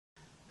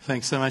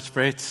Thanks so much,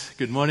 Brett.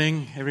 Good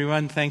morning,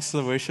 everyone. Thanks to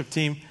the worship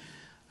team.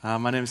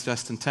 My name is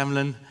Justin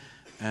Tamlin,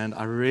 and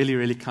I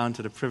really count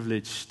it a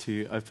privilege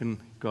to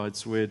open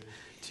God's Word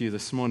to you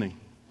this morning.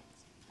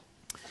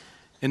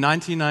 In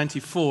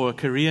 1994, a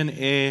Korean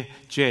air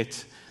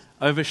jet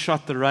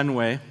overshot the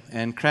runway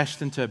and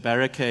crashed into a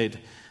barricade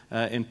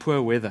in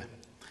poor weather.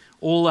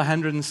 All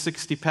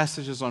 160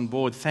 passengers on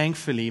board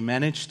thankfully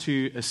managed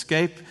to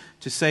escape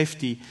to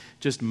safety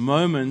just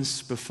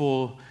moments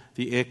before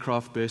the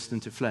aircraft burst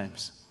into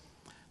flames.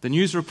 The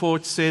news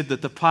report said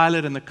that the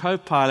pilot and the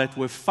co-pilot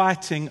were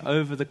fighting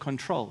over the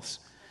controls.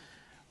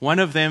 One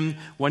of them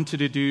wanted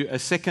to do a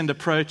second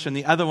approach and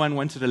the other one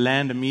wanted to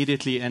land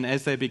immediately, and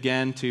as they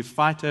began to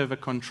fight over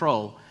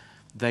control,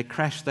 they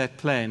crashed that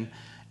plane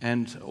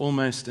and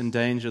almost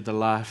endangered the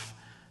life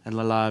and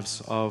the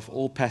lives of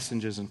all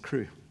passengers and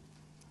crew.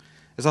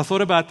 As I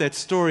thought about that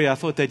story, I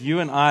thought that you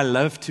and I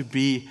love to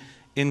be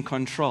in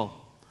control.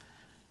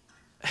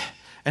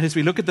 And as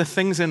we look at the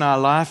things in our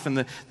life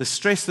and the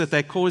stress that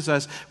they cause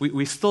us,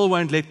 we still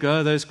won't let go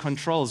of those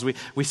controls.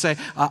 We say,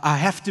 I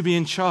have to be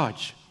in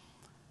charge.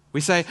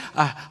 We say,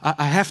 I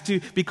have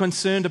to be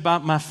concerned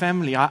about my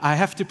family. I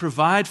have to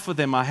provide for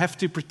them. I have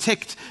to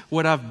protect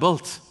what I've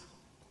built.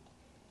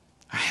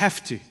 I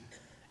have to.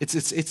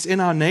 It's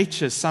in our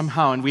nature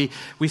somehow, and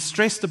we're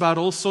stressed about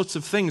all sorts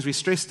of things. We're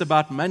stressed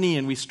about money,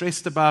 and we're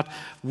stressed about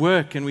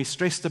work, and we're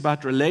stressed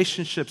about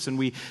relationships, and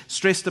we're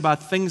stressed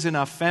about things in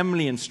our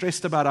family, and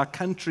stressed about our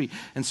country,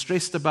 and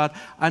stressed about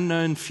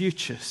unknown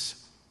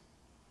futures.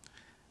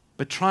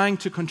 But trying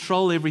to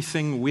control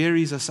everything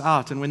wearies us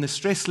out, and when the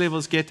stress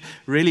levels get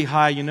really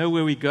high, you know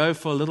where we go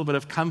for a little bit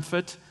of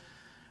comfort?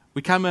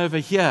 We come over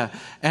here,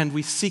 and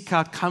we seek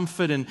out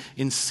comfort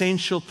in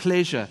sensual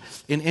pleasure,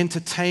 in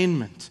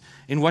entertainment,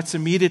 in what's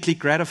immediately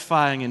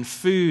gratifying, in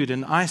food,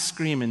 in ice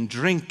cream, in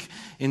drink,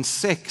 in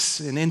sex,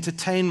 in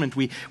entertainment.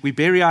 We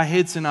bury our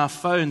heads in our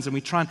phones and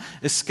we try and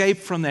escape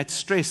from that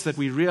stress that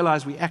we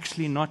realize we're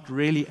actually not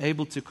really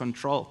able to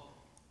control.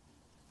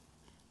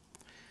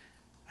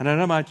 And I don't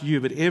know about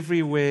you, but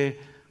everywhere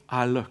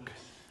I look,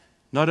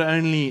 not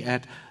only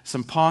at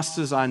some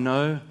pastors I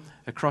know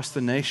across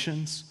the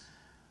nations,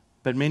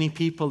 but many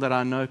people that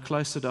I know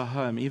closer to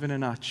home, even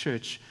in our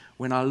church,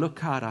 when I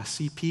look out, I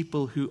see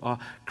people who are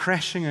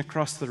crashing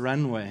across the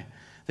runway.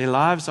 Their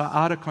lives are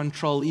out of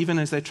control, even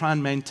as they try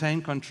and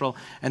maintain control,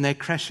 and they're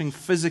crashing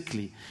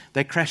physically,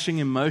 they're crashing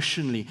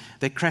emotionally,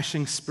 they're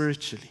crashing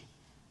spiritually.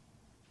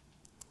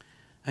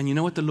 And you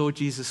know what the Lord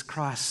Jesus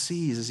Christ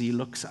sees as He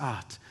looks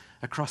out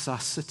across our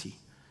city,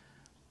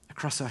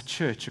 across our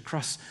church,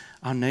 across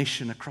our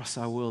nation, across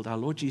our world? Our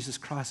Lord Jesus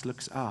Christ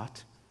looks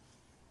out,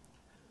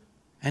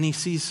 and He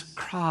sees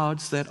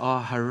crowds that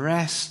are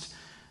harassed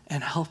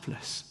and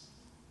helpless.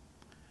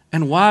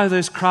 And why are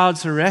those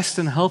crowds harassed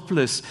and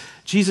helpless?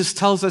 Jesus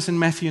tells us in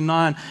Matthew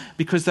 9,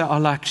 because they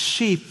are like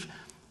sheep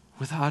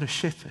without a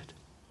shepherd.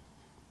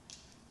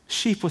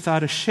 Sheep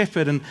without a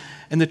shepherd.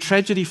 And the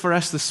tragedy for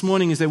us this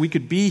morning is that we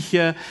could be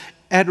here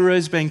at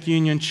Rosebank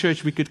Union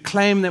Church. We could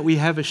claim that we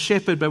have a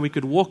shepherd, but we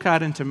could walk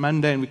out into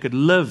Monday and we could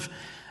live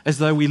as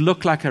though we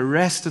look like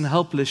harassed and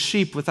helpless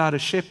sheep without a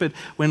shepherd,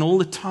 when all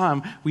the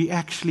time we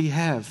actually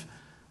have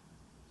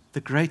the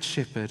great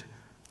shepherd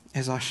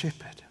as our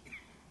shepherd.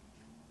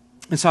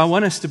 And so I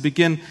want us to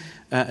begin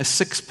a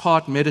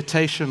 6-part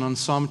meditation on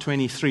Psalm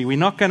 23. We're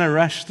not going to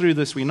rush through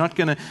this. We're not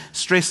going to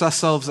stress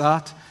ourselves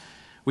out.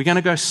 We're going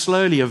to go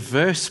slowly, a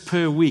verse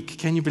per week.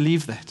 Can you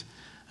believe that?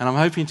 And I'm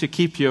hoping to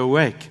keep you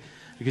awake,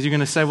 because you're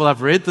going to say, well,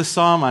 I've read the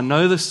Psalm. I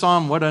know the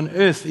Psalm. What on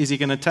earth is he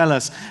going to tell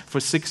us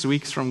for 6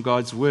 weeks from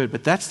God's Word?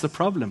 But that's the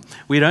problem.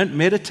 We don't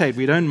meditate.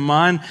 We don't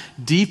mine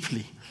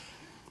deeply.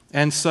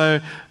 And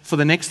so for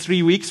the next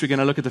 3 weeks, we're going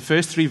to look at the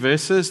first 3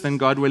 verses. Then,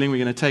 God willing,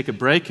 we're going to take a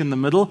break in the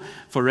middle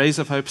for Rays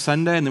of Hope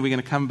Sunday. And then we're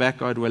going to come back,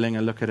 God willing,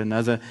 and look at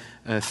another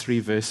 3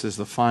 verses,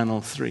 the final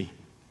 3.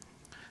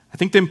 I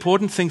think the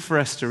important thing for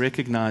us to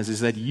recognize is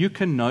that you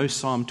can know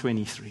Psalm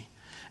 23.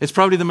 It's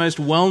probably the most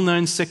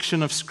well-known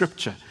section of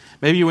Scripture.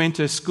 Maybe you went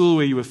to a school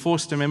where you were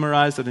forced to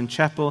memorize it in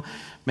chapel.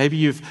 Maybe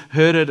you've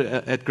heard it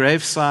at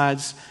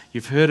gravesides.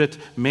 You've heard it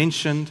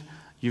mentioned.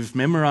 You've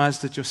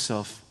memorized it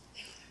yourself.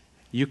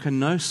 You can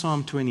know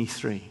Psalm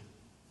 23,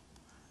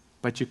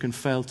 but you can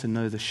fail to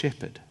know the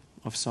shepherd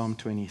of Psalm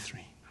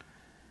 23.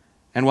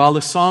 And while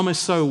the psalm is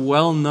so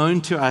well known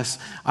to us,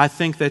 I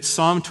think that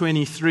Psalm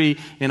 23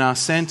 in our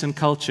Santon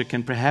culture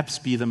can perhaps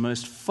be the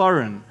most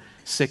foreign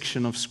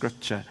section of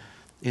Scripture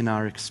in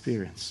our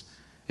experience.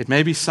 It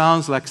maybe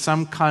sounds like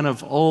some kind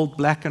of old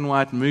black and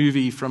white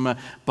movie from a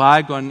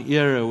bygone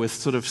era with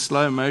sort of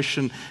slow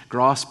motion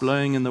grass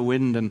blowing in the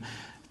wind,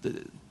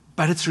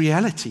 but it's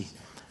reality.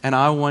 And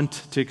I want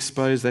to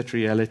expose that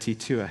reality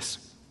to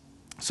us.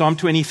 Psalm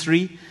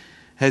 23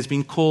 has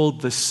been called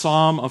the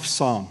Psalm of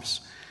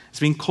Psalms. It's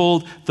been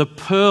called the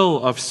Pearl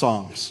of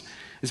Psalms.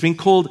 It's been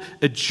called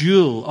a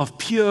jewel of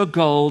pure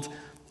gold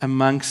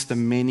amongst the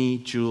many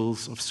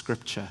jewels of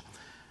Scripture.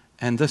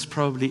 And this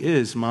probably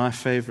is my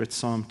favorite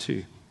Psalm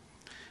too.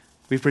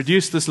 We've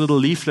produced this little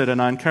leaflet,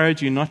 and I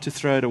encourage you not to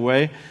throw it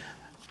away.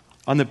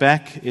 On the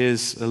back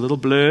is a little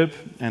blurb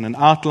and an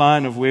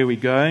outline of where we're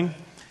going.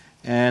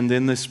 And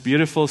then this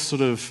beautiful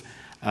sort of,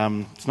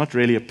 it's not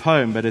really a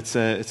poem, but it's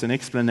an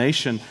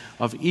explanation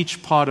of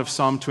each part of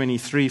Psalm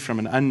 23 from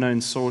an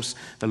unknown source.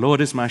 The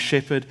Lord is my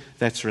shepherd,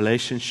 that's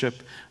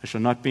relationship. I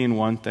shall not be in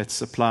want, that's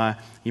supply.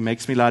 He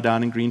makes me lie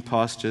down in green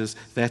pastures,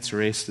 that's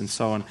rest, and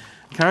so on.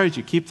 I encourage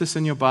you, keep this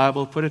in your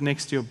Bible, put it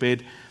next to your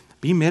bed.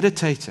 Be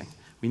meditating.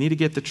 We need to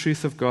get the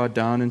truth of God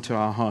down into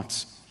our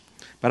hearts.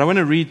 But I want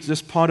to read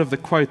just part of the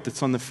quote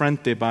that's on the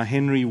front there by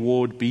Henry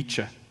Ward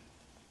Beecher.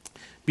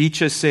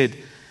 Beecher said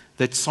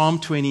that Psalm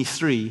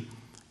 23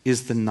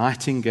 is the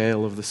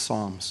nightingale of the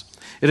Psalms.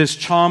 It has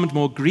charmed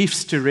more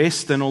griefs to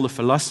rest than all the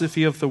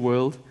philosophy of the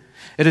world.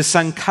 It has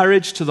sung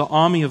courage to the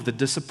army of the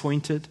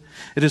disappointed.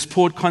 It has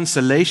poured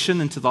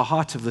consolation into the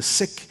heart of the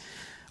sick,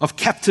 of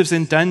captives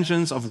in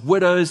dungeons, of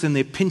widows in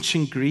their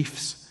pinching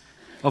griefs,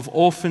 of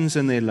orphans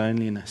in their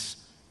loneliness.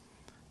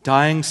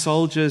 Dying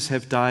soldiers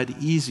have died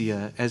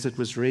easier as it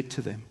was read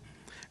to them.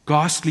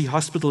 Ghastly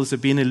hospitals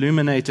have been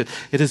illuminated.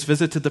 It has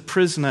visited the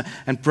prisoner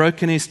and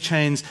broken his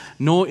chains,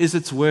 nor is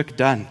its work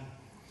done.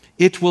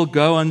 It will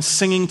go on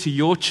singing to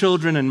your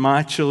children and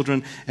my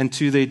children and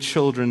to their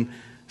children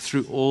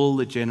through all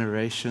the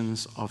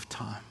generations of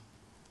time.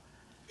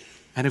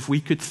 And if we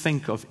could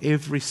think of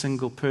every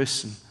single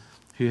person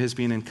who has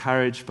been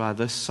encouraged by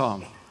this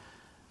psalm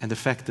and the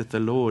fact that the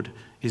Lord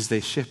is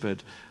their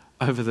shepherd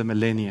over the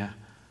millennia,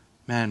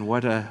 man,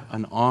 what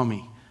an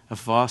army, a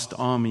vast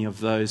army of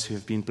those who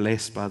have been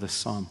blessed by this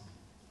psalm.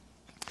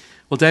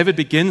 Well, David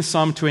begins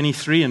Psalm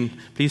 23, and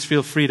please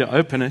feel free to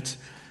open it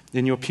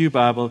in your pew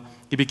Bible.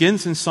 He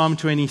begins in Psalm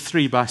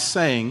 23 by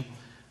saying,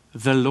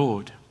 the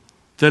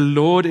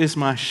Lord is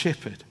my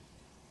shepherd.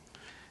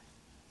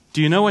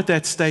 Do you know what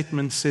that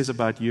statement says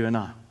about you and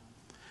I?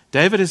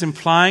 David is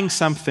implying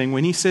something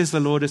when he says the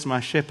Lord is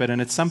my shepherd,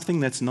 and it's something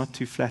that's not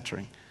too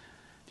flattering.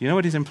 Do you know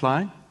what he's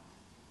implying?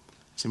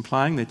 It's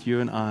implying that you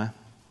and I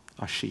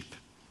are sheep.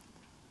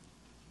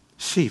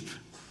 Sheep.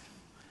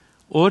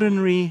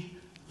 Ordinary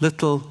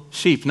little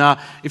sheep. Now,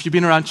 if you've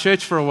been around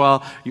church for a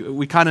while,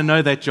 we kind of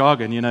know that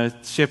jargon,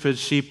 shepherds,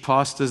 sheep,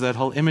 pastors, that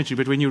whole imagery.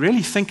 But when you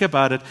really think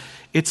about it,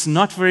 it's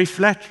not very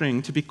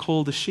flattering to be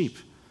called a sheep.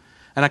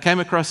 And I came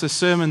across a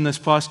sermon this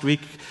past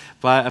week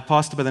by a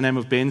pastor by the name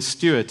of Ben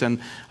Stewart, and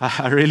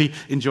I really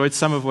enjoyed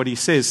some of what he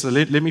says. So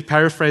let me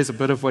paraphrase a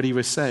bit of what he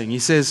was saying. He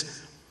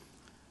says,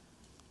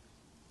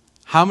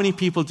 how many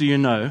people do you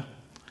know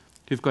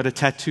who've got a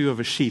tattoo of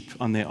a sheep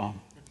on their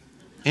arm?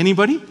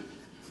 Anybody?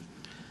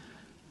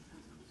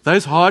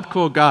 Those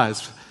hardcore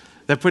guys,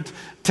 they put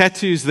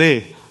tattoos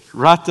there,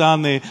 right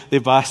down their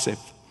bicep.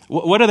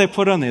 What do they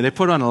put on there? They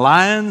put on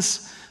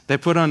lions, they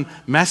put on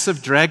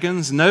massive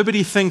dragons.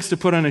 Nobody thinks to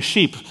put on a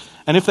sheep.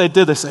 And if they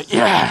did, they say,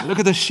 yeah, look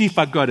at the sheep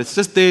I got. It's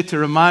just there to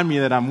remind me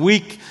that I'm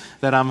weak,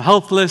 that I'm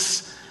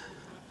helpless.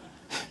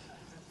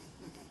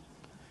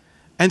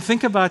 And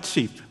think about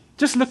sheep.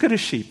 Just look at a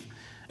sheep.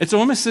 It's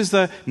almost as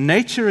though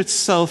nature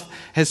itself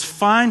has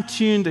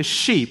fine-tuned a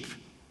sheep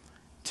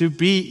to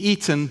be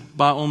eaten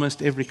by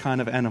almost every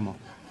kind of animal.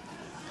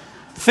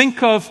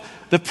 Think of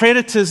the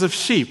predators of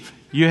sheep.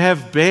 You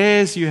have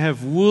bears, you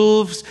have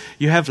wolves,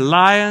 you have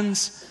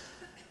lions,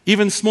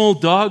 even small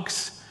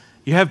dogs.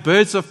 You have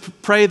birds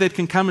of prey that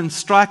can come and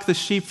strike the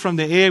sheep from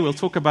the air. We'll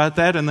talk about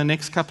that in the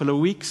next couple of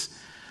weeks.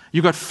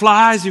 You've got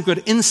flies, you've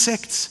got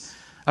insects.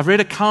 I've read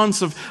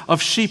accounts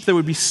of sheep that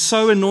would be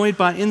so annoyed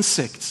by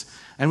insects.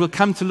 And we'll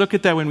come to look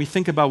at that when we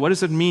think about what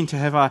does it mean to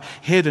have our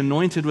head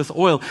anointed with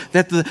oil,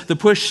 that the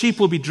poor sheep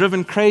will be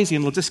driven crazy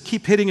and will just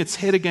keep hitting its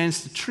head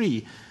against a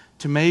tree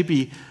to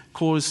maybe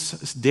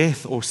cause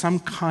death or some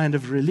kind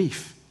of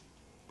relief.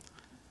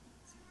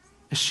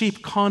 A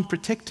sheep can't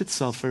protect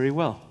itself very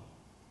well.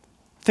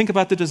 Think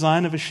about the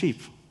design of a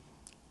sheep.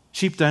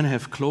 Sheep don't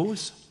have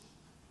claws.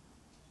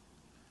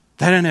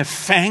 They don't have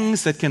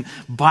fangs that can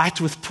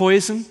bite with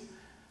poison.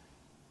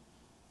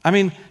 I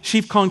mean,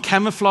 sheep can't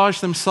camouflage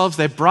themselves.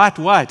 They're bright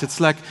white. It's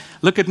like,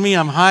 look at me,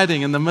 I'm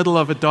hiding in the middle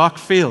of a dark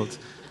field.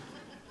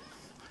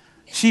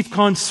 Sheep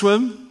can't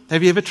swim.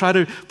 Have you ever tried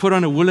to put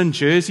on a woolen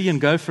jersey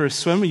and go for a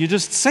swim? You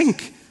just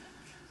sink.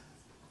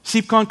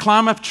 Sheep can't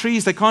climb up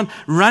trees. They can't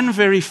run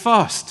very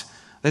fast.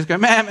 They just go,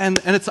 man, and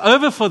it's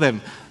over for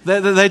them.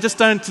 They just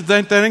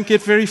don't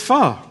get very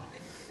far.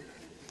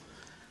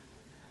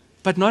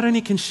 But not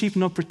only can sheep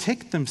not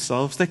protect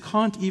themselves, they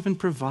can't even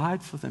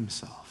provide for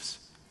themselves.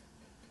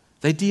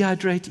 They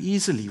dehydrate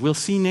easily. We'll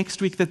see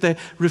next week that they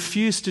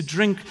refuse to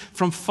drink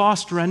from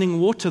fast-running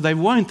water. They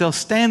won't. They'll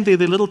stand there,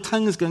 their little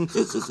tongues going,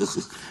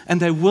 and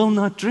they will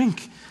not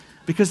drink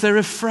because they're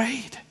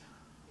afraid.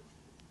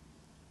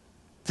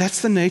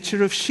 That's the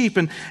nature of sheep.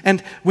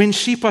 And when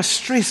sheep are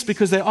stressed,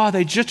 because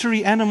they're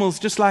jittery animals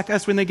just like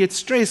us, when they get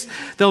stressed,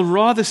 they'll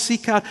rather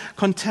seek out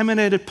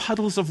contaminated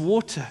puddles of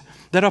water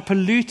that are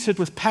polluted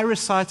with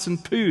parasites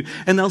and poo,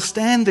 and they'll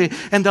stand there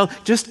and they'll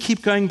just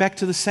keep going back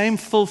to the same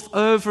filth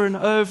over and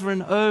over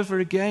and over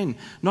again,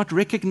 not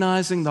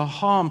recognizing the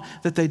harm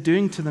that they're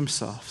doing to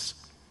themselves.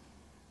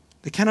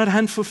 They cannot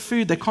hunt for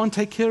food. They can't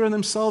take care of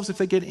themselves if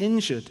they get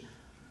injured.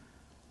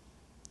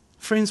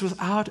 Friends,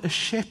 without a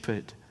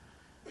shepherd,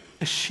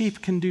 a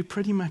sheep can do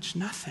pretty much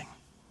nothing.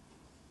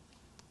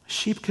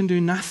 Sheep can do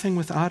nothing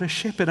without a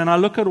shepherd. And I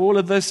look at all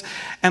of this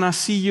and I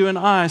see you and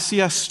I see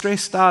us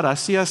stressed out. I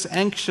see us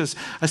anxious.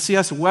 I see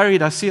us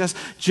worried. I see us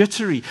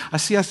jittery. I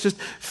see us just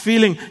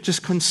feeling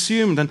just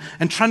consumed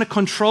and trying to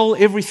control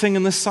everything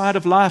in this side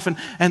of life.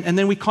 And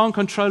then we can't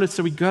control it.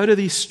 So we go to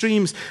these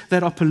streams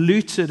that are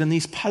polluted and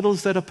these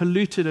puddles that are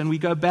polluted. And we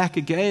go back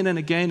again and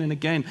again and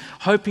again,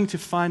 hoping to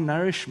find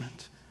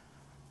nourishment.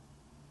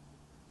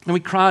 And we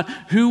cry,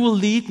 who will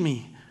lead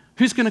me?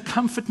 Who's going to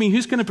comfort me?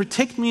 Who's going to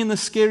protect me in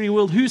this scary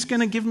world? Who's going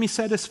to give me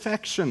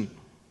satisfaction?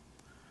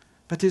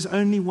 But there's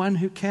only one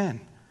who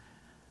can.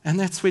 And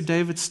that's where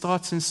David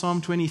starts in Psalm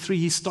 23.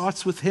 He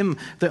starts with him,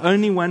 the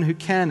only one who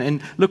can.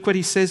 And look what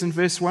he says in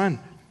verse 1.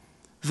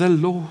 The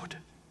Lord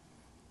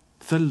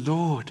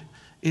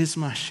is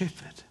my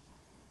shepherd.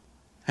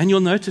 And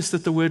you'll notice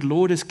that the word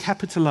Lord is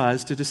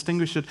capitalized to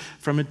distinguish it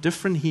from a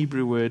different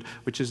Hebrew word,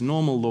 which is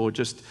normal Lord,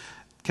 just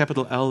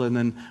capital L and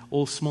then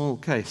all small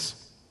case.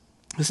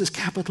 This is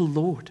capital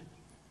Lord.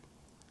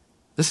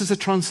 This is a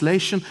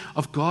translation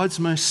of God's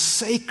most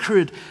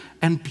sacred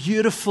and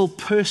beautiful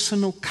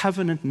personal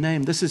covenant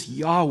name. This is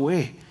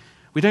Yahweh.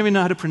 We don't even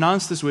know how to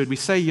pronounce this word. We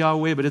say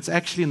Yahweh, but it's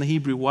actually in the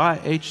Hebrew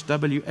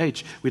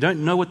YHWH. We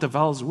don't know what the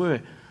vowels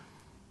were.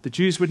 The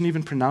Jews wouldn't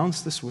even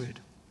pronounce this word.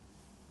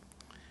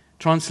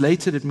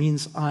 Translated, it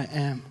means I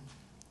am.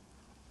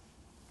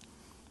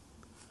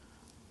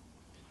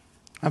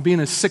 I've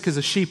been as sick as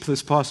a sheep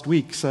this past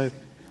week, so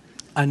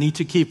I need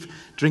to keep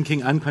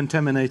drinking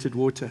uncontaminated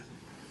water.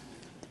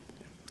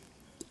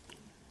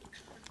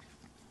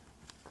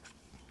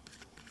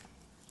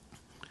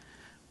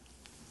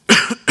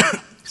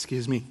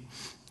 Excuse me.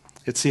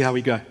 Let's see how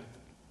we go.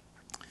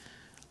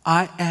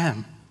 I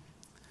am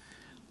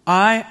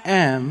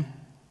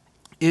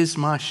is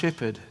my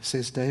shepherd,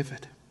 says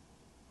David.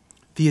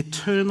 The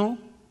eternal,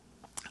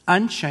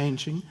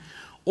 unchanging,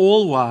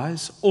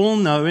 all-wise,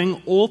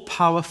 all-knowing,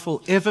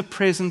 all-powerful,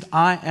 ever-present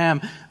I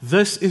am.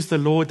 This is the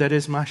Lord that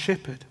is my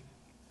shepherd.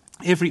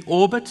 Every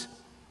orbit,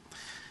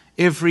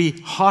 every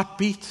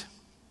heartbeat,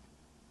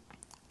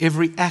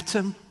 every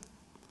atom,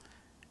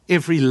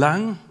 every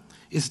lung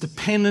is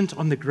dependent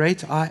on the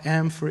great I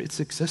am for its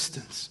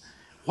existence.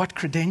 What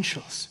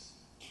credentials?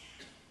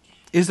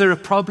 Is there a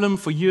problem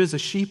for you as a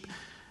sheep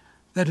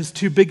that is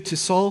too big to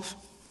solve?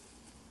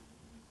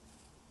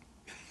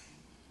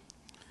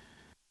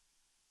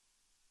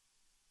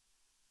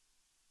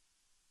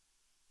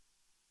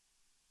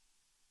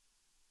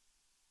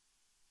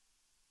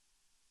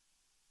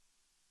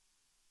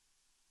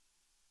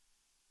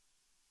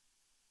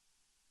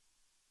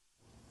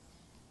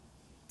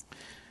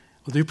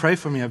 Well, do pray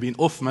for me. I've been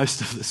off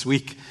most of this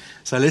week.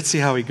 So let's see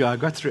how we go. I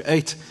got through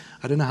 8.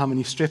 I don't know how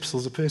many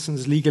Strepsils a person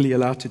is legally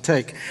allowed to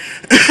take.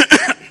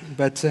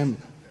 But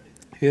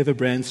whoever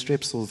brands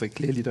Strepsils, they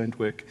clearly don't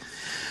work.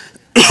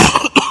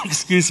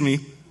 Excuse me.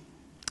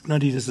 Not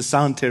only does it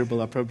sound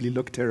terrible, I probably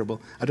look terrible.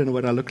 I don't know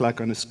what I look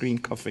like on a screen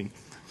coughing.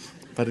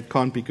 But it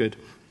can't be good.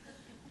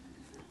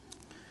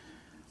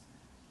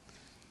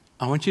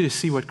 I want you to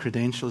see what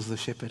credentials the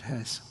shepherd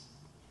has.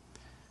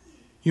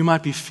 You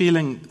might be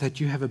feeling that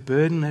you have a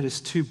burden that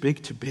is too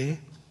big to bear.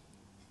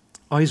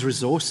 Are his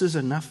resources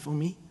enough for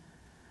me?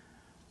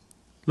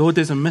 Lord,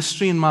 there's a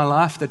mystery in my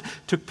life that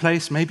took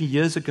place maybe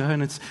years ago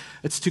and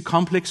it's too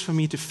complex for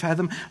me to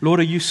fathom. Lord,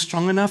 are you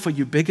strong enough? Are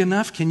you big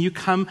enough? Can you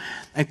come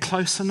and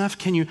close enough?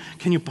 Can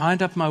you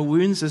bind up my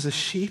wounds as a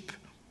sheep?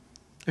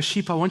 A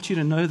sheep, I want you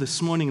to know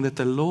this morning that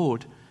the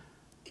Lord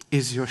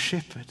is your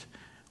shepherd.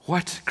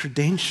 What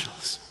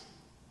credentials!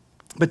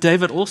 But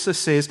David also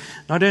says,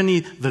 not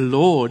only the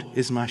Lord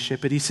is my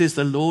shepherd, he says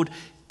the Lord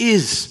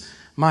is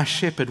my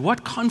shepherd.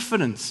 What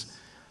confidence!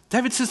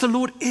 David says the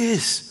Lord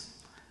is.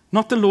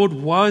 Not the Lord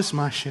was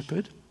my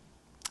shepherd.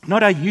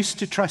 Not I used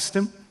to trust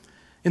him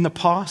in the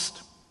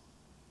past.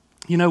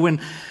 You know, when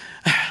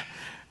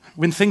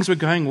things were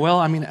going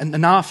well, and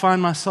now I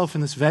find myself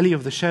in this valley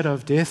of the shadow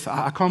of death.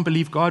 I can't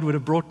believe God would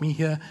have brought me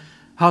here.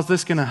 How's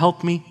this going to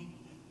help me?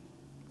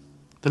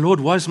 The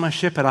Lord was my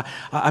shepherd.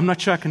 I'm not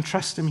sure I can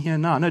trust him here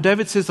now. No,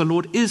 David says the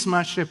Lord is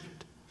my shepherd.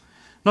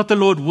 Not the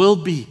Lord will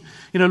be.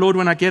 You know, Lord,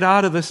 when I get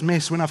out of this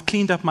mess, when I've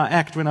cleaned up my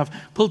act, when I've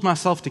pulled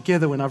myself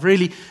together, when I've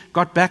really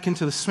got back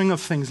into the swing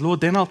of things, Lord,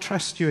 then I'll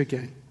trust you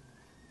again.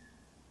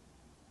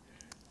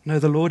 No,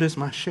 the Lord is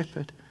my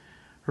shepherd.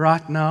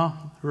 Right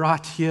now,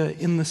 right here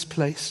in this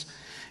place,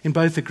 in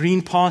both the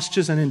green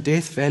pastures and in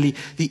Death Valley,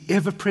 the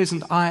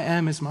ever-present I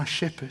am is my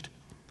shepherd.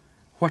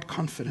 What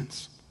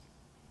confidence.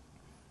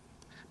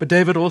 But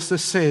David also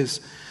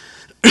says,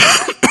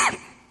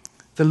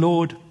 the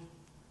Lord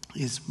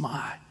is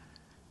my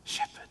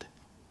shepherd.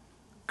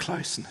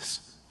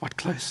 Closeness. What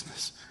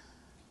closeness?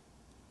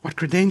 What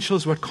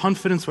credentials, what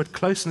confidence, what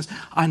closeness.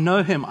 I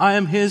know him. I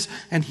am his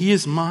and he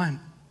is mine.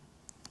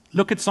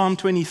 Look at Psalm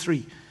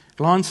 23.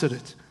 Glance at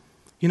it.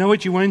 You know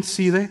what you won't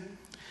see there?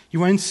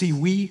 You won't see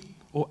we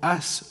or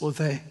us or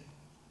they.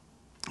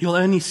 You'll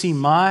only see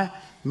my,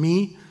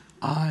 me,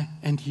 I,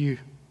 and you.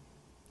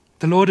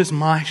 The Lord is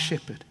my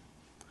shepherd.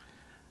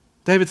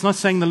 David's not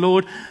saying the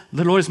Lord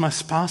is my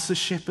spouse's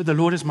shepherd, the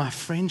Lord is my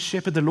friend's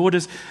shepherd, the Lord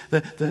is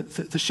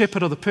the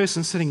shepherd of the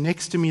person sitting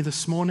next to me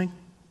this morning.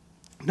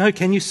 No,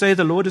 can you say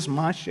the Lord is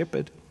my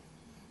shepherd?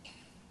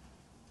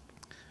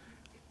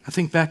 I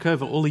think back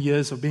over all the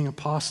years of being a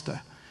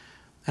pastor,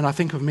 and I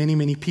think of many,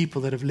 many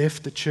people that have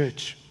left the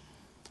church.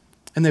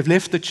 And they've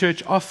left the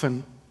church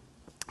often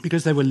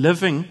because they were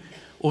living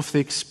off the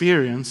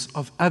experience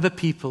of other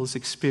people's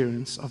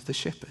experience of the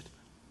shepherd.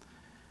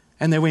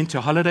 And they went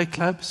to holiday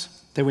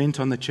clubs. They went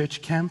on the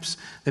church camps.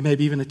 They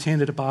maybe even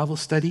attended a Bible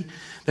study.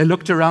 They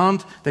looked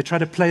around. They tried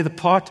to play the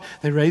part.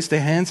 They raised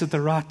their hands at the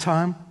right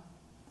time.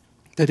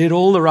 They did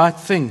all the right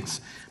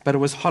things, but it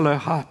was hollow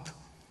hype.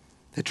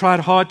 They tried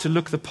hard to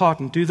look the part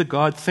and do the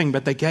God thing,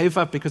 but they gave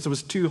up because it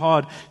was too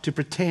hard to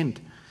pretend.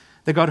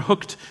 They got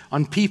hooked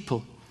on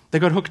people. They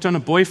got hooked on a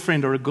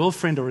boyfriend or a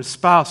girlfriend or a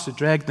spouse who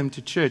dragged them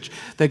to church.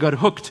 They got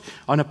hooked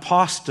on a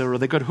pastor, or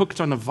they got hooked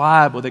on a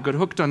vibe, or they got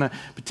hooked on a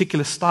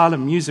particular style of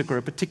music or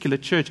a particular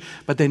church,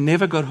 but they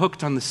never got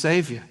hooked on the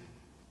Savior.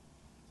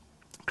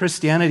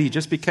 Christianity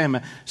just became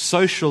a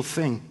social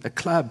thing, a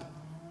club.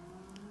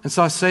 And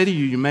so I say to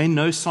you, you may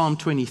know Psalm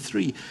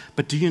 23,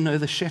 but do you know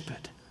the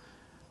shepherd?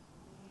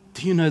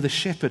 Do you know the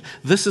shepherd?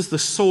 This is the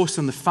source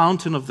and the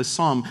fountain of the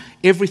psalm.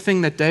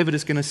 Everything that David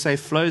is going to say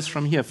flows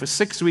from here. For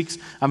 6 weeks,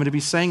 I'm going to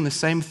be saying the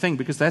same thing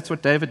because that's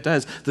what David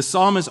does. The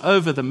psalm is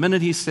over the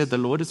minute he said, the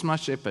Lord is my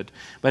shepherd.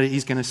 But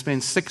he's going to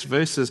spend 6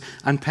 verses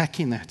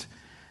unpacking that.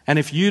 And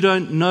if you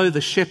don't know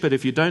the shepherd,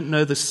 if you don't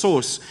know the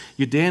source,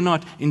 you dare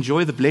not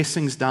enjoy the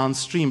blessings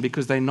downstream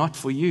because they're not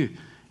for you.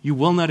 You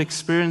will not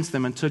experience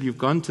them until you've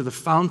gone to the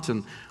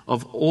fountain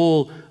of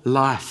all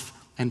life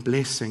and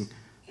blessing.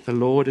 The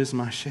Lord is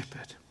my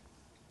shepherd.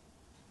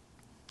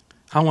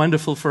 How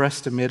wonderful for us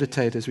to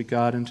meditate as we go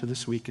out into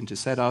this week and to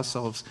say to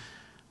ourselves,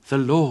 the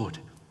Lord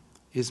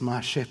is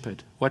my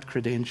shepherd. What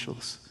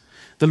credentials?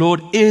 The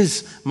Lord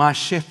is my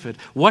shepherd.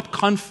 What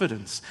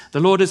confidence? The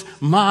Lord is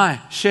my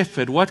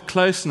shepherd. What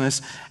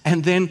closeness?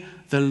 And then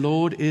the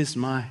Lord is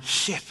my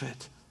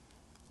shepherd.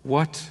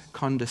 What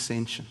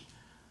condescension.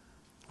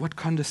 What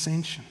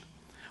condescension.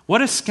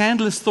 What a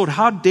scandalous thought.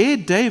 How dare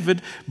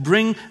David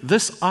bring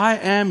this I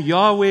am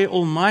Yahweh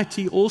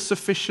Almighty,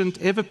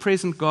 all-sufficient,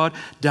 ever-present God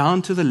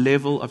down to the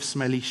level of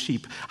smelly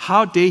sheep?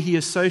 How dare he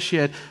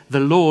associate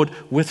the Lord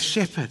with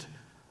shepherd?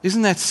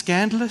 Isn't that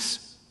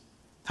scandalous?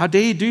 How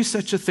dare he do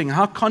such a thing?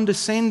 How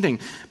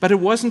condescending. But it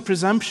wasn't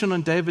presumption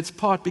on David's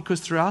part because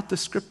throughout the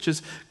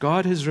scriptures,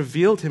 God has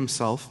revealed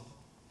himself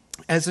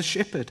as a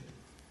shepherd.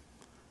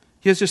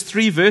 Here's just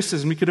 3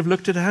 verses, and we could have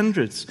looked at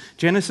hundreds.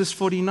 Genesis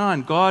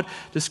 49, God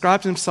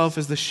describes himself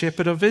as the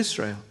shepherd of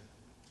Israel.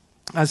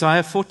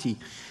 Isaiah 40,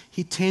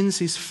 he tends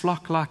his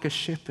flock like a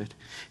shepherd.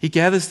 He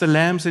gathers the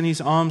lambs in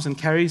his arms and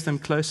carries them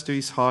close to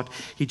his heart.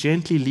 He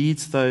gently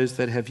leads those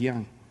that have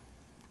young.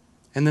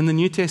 And then the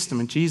New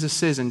Testament, Jesus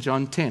says in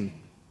John 10,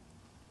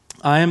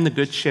 I am the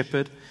good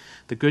shepherd.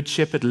 The good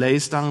shepherd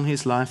lays down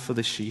his life for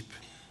the sheep.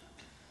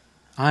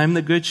 I am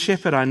the good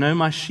shepherd. I know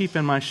my sheep,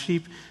 and my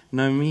sheep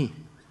know me.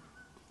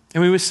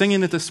 And we were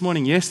singing it this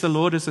morning. Yes, the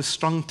Lord is a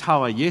strong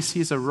tower. Yes,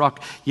 he's a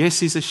rock. Yes,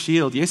 he's a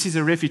shield. Yes, he's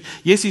a refuge.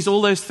 Yes, he's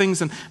all those things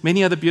and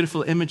many other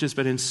beautiful images.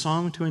 But in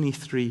Psalm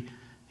 23,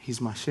 he's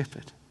my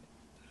shepherd.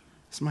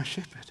 He's my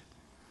shepherd.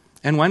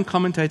 And one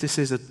commentator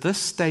says that this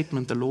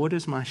statement, the Lord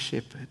is my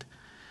shepherd,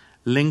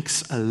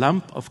 links a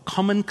lump of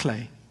common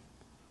clay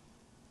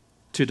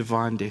to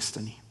divine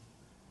destiny.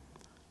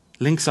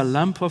 Links a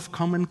lump of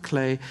common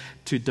clay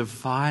to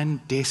divine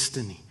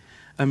destiny.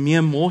 A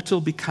mere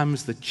mortal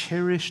becomes the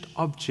cherished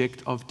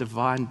object of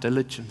divine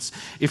diligence.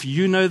 If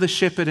you know the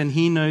shepherd and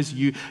he knows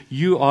you,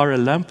 you are a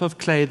lump of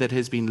clay that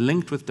has been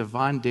linked with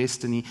divine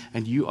destiny,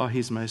 and you are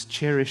his most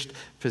cherished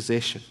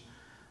possession.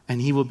 And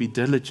he will be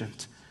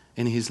diligent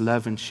in his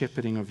love and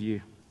shepherding of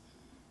you.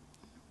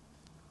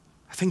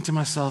 I think to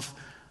myself,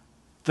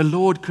 the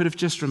Lord could have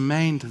just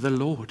remained the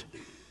Lord.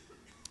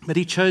 But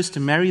he chose to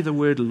marry the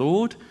word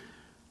Lord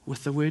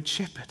with the word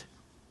shepherd.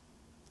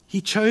 He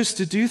chose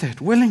to do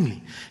that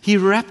willingly. He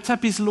wrapped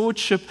up his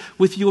lordship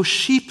with your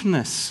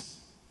sheepness.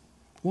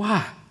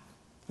 Why?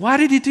 Why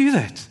did he do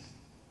that?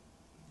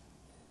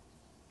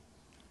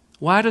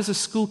 Why does a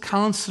school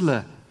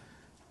counselor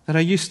that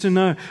I used to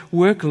know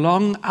work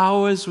long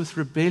hours with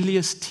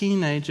rebellious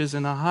teenagers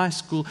in a high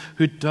school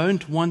who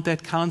don't want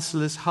that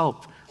counselor's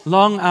help?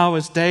 Long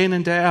hours, day in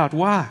and day out.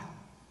 Why?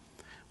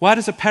 Why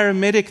does a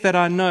paramedic that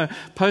I know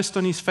post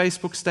on his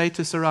Facebook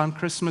status around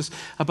Christmas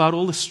about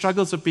all the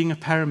struggles of being a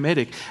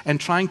paramedic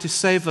and trying to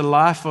save the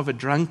life of a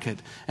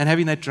drunkard and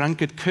having that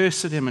drunkard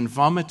curse at him and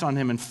vomit on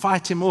him and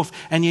fight him off,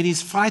 and yet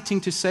he's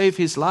fighting to save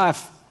his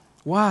life?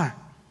 Why?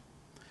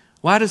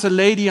 Why does a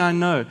lady I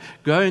know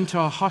go into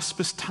a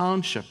hospice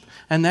township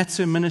and that's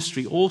her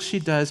ministry? All she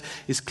does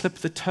is clip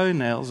the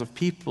toenails of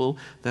people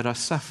that are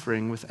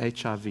suffering with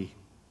HIV.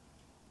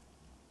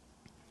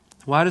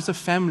 Why does a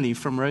family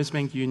from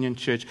Rosebank Union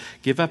Church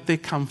give up their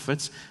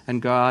comforts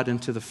and go out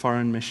into the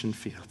foreign mission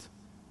field?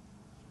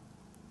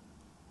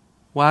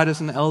 Why does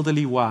an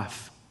elderly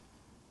wife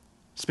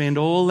spend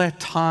all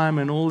that time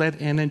and all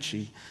that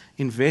energy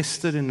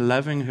invested in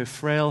loving her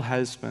frail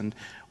husband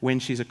when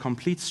she's a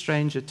complete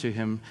stranger to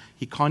him.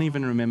 He can't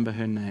even remember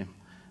her name.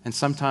 And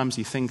sometimes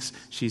he thinks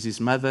she's his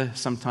mother.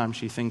 Sometimes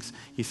he thinks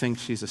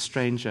she's a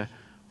stranger.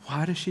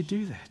 Why does she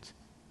do that?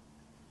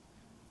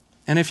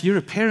 And if you're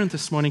a parent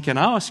this morning, can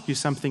I ask you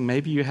something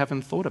maybe you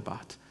haven't thought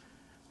about?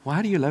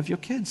 Why do you love your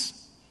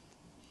kids?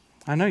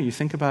 I know you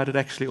think about it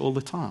actually all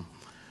the time.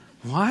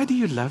 Why do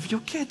you love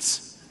your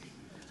kids?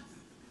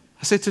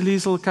 I said to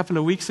Liesel a couple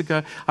of weeks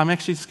ago, I'm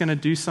actually just going to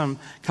do some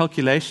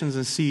calculations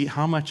and see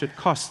how much it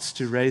costs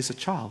to raise a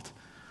child.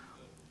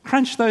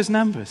 Crunch those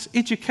numbers.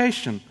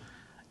 Education,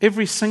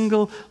 every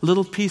single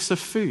little piece of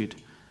food,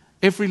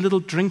 every little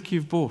drink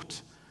you've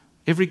bought,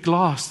 every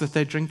glass that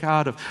they drink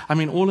out of. I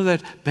mean, all of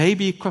that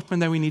baby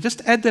equipment that we need.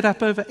 Just add that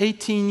up over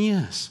 18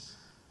 years.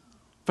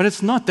 But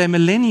it's not. They're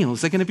millennials.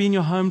 They're going to be in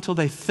your home till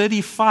they're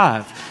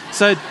 35.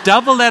 So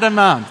double that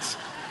amount.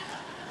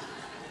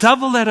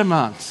 Double that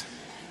amount.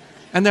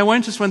 And they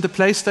won't just want the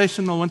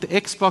PlayStation, they'll want the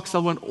Xbox,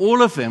 they'll want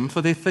all of them for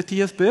their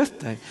 30th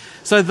birthday.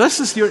 So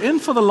you're in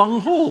for the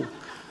long haul.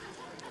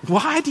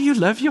 Why do you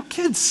love your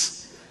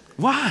kids?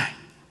 Why?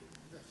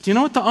 Do you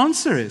know what the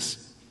answer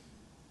is?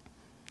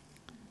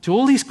 To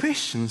all these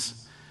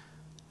questions,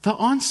 the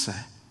answer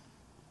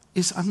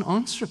is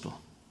unanswerable.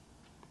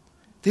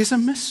 There's a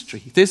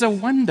mystery, there's a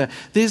wonder,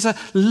 there's a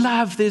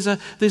love, there's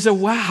a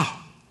wow.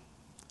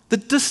 The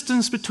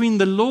distance between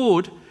the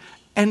Lord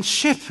and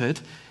shepherd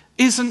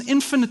is an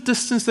infinite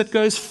distance that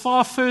goes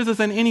far further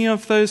than any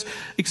of those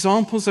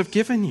examples I've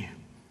given you.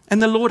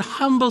 And the Lord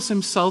humbles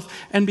himself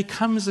and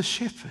becomes a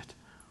shepherd.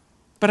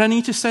 But I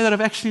need to say that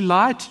I've actually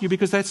lied to you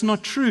because that's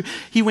not true.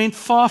 He went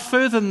far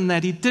further than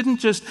that. He didn't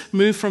just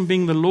move from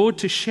being the Lord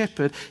to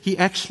shepherd. He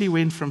actually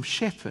went from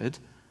shepherd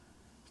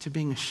to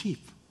being a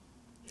sheep.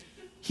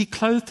 He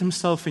clothed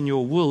himself in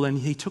your wool and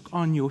he took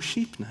on your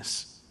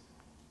sheepness.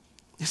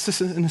 This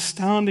is an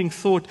astounding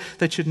thought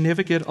that should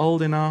never get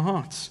old in our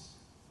hearts.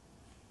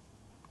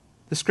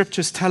 The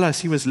scriptures tell us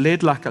he was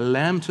led like a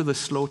lamb to the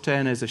slaughter,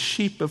 and as a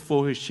sheep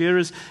before his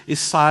shearers is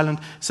silent,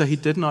 so he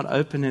did not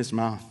open his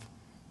mouth.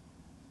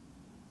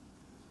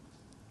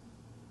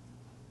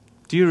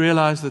 Do you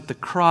realize that the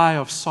cry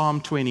of Psalm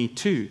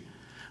 22,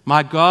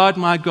 my God,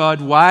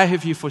 why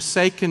have you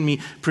forsaken me,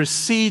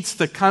 precedes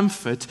the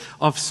comfort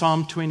of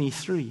Psalm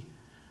 23?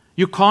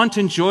 You can't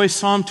enjoy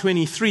Psalm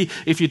 23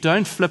 if you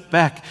don't flip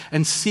back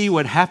and see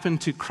what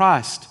happened to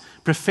Christ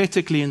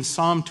prophetically in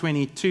Psalm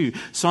 22.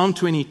 Psalm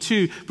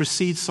 22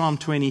 precedes Psalm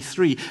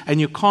 23, and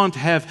you can't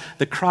have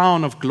the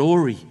crown of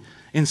glory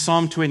in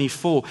Psalm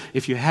 24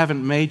 if you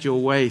haven't made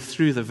your way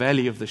through the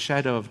valley of the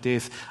shadow of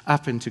death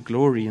up into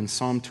glory in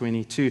Psalm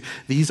 22.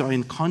 These are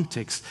in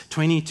context.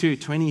 22,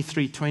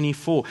 23,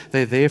 24.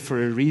 They're there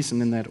for a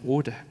reason in that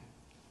order.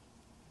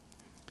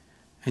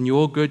 And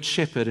your good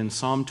shepherd in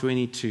Psalm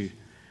 22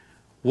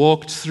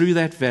 walked through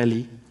that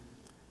valley,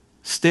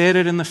 stared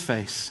it in the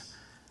face,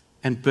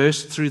 and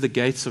burst through the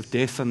gates of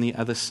death on the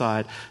other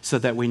side, so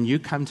that when you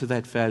come to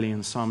that valley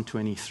in Psalm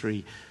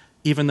 23,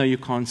 even though you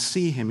can't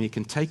see him, he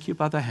can take you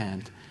by the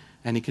hand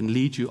and he can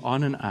lead you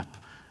on and up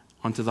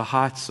onto the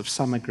heights of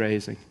summer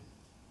grazing.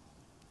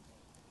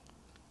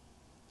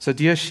 So,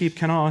 dear sheep,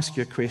 can I ask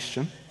you a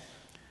question?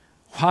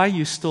 Why are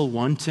you still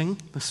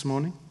wanting this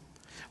morning?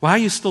 Why are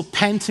you still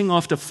panting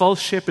after false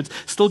shepherds,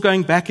 still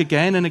going back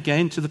again and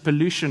again to the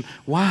pollution?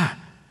 Why?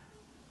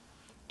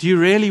 Do you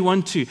really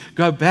want to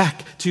go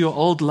back to your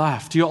old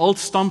life, to your old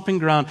stomping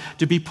ground,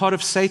 to be part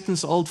of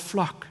Satan's old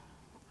flock?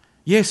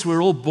 Yes,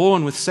 we're all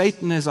born with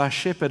Satan as our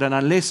shepherd, and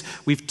unless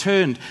we've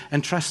turned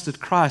and trusted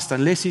Christ,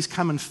 unless he's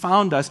come and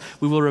found us,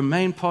 we will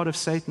remain part of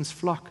Satan's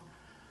flock.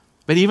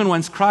 But even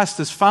once Christ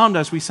has found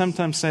us, we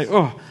sometimes say,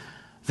 oh,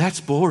 that's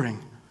boring.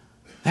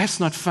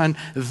 That's not fun.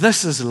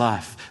 This is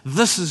life.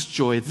 This is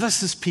joy.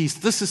 This is peace.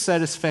 This is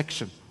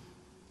satisfaction.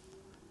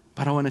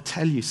 But I want to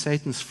tell you,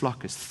 Satan's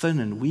flock is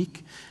thin and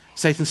weak.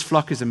 Satan's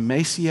flock is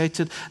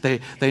emaciated. They're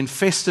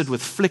infested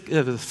with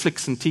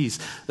flicks and teas.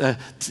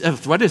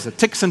 What is it?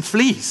 Ticks and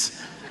fleas.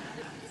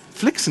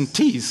 Flicks and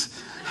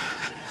teas.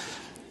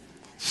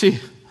 Gee,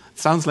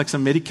 sounds like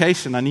some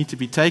medication I need to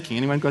be taking.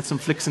 Anyone got some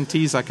flicks and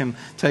teas I can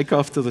take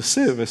after the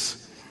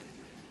service?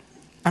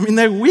 I mean,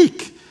 they're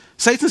weak.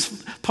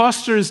 Satan's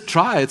pasture is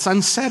dry. It's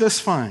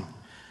unsatisfying.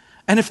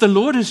 And if the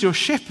Lord is your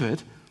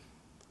shepherd,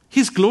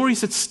 his glory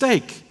is at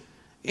stake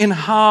in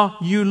how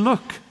you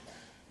look.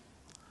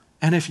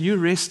 And if you're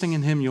resting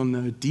in him, you'll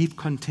know deep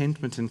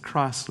contentment in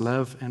Christ's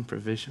love and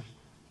provision.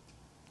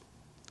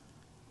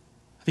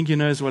 I think you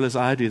know as well as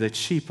I do that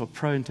sheep are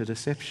prone to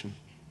deception.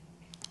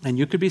 And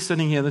you could be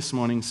sitting here this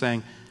morning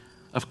saying,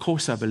 of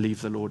course I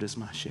believe the Lord is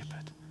my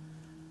shepherd.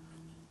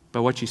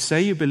 But what you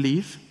say you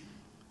believe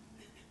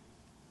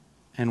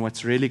and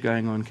what's really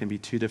going on can be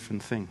two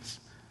different things.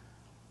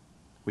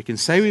 We can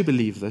say we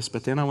believe this,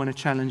 but then I want to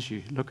challenge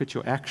you. Look at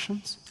your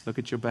actions, look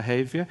at your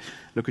behavior,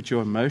 look at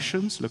your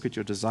emotions, look at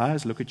your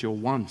desires, look at your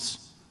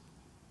wants.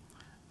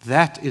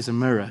 That is a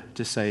mirror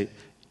to say,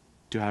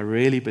 do I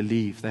really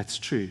believe that's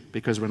true?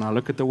 Because when I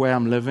look at the way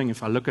I'm living,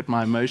 if I look at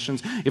my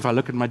emotions, if I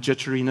look at my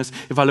jitteriness,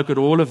 if I look at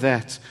all of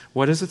that,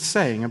 what is it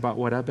saying about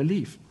what I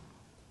believe?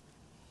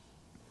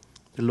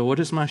 The Lord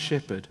is my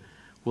shepherd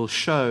will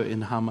show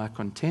in how my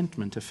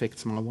contentment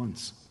affects my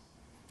wants.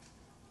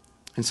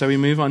 And so we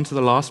move on to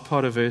the last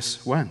part of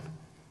verse 1.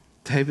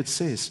 David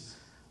says,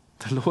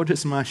 the Lord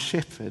is my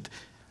shepherd.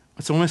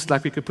 It's almost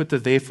like we could put the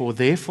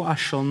therefore I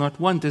shall not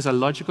want. There's a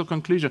logical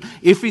conclusion.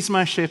 If he's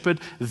my shepherd,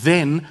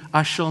 then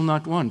I shall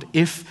not want.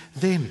 If,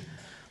 then.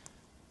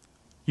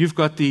 You've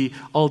got the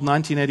old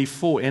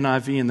 1984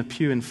 NIV in the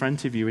pew in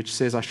front of you, which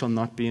says, I shall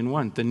not be in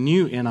want. The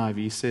new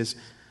NIV says,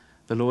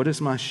 the Lord is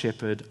my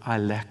shepherd, I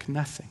lack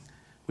nothing,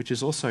 which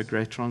is also a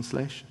great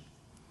translation.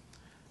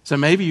 So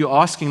maybe you're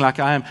asking, like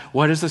I am,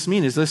 what does this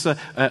mean? Is this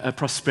a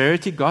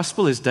prosperity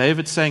gospel? Is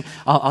David saying,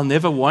 I'll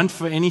never want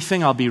for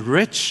anything, I'll be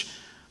rich,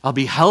 I'll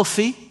be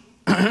healthy?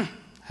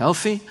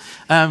 Healthy?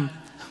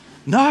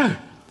 No.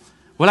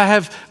 Will I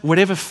have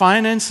whatever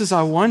finances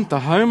I want, the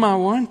home I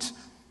want?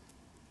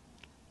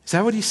 Is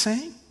that what he's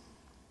saying?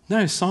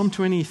 No, Psalm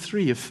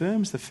 23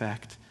 affirms the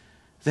fact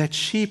that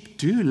sheep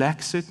do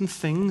lack certain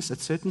things at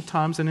certain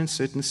times and in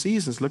certain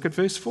seasons. Look at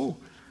verse 4.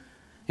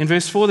 In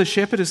verse 4, the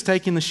shepherd is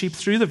taking the sheep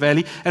through the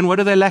valley, and what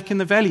do they lack in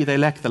the valley? They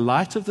lack the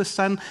light of the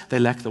sun, they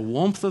lack the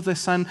warmth of the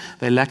sun,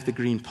 they lack the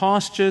green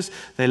pastures,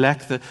 they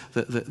lack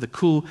the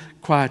cool,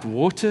 quiet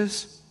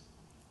waters.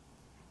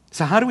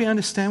 So how do we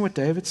understand what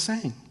David's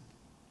saying?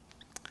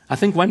 I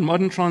think one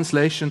modern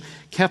translation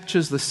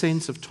captures the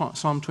sense of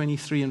Psalm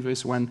 23 and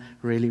verse 1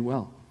 really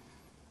well.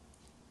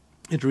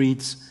 It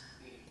reads,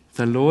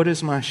 the Lord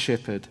is my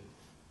shepherd,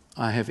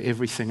 I have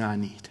everything I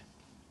need.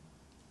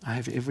 I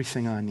have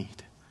everything I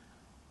need.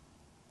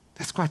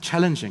 That's quite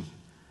challenging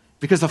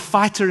because the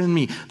fighter in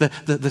me,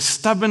 the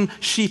stubborn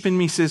sheep in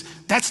me says,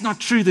 that's not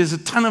true. There's a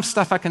ton of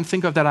stuff I can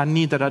think of that I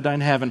need that I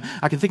don't have. And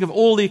I can think of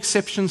all the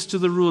exceptions to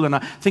the rule. And I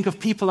think of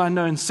people I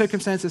know and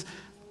circumstances.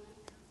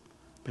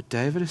 But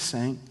David is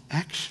saying,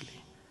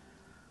 actually,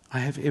 I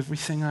have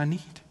everything I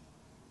need.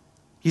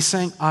 He's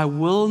saying, I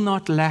will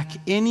not lack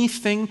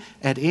anything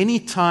at any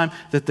time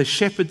that the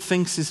shepherd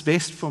thinks is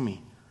best for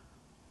me.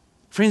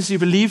 Friends, you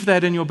believe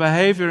that in your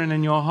behavior and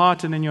in your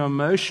heart and in your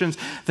emotions,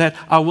 that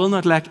I will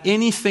not lack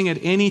anything at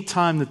any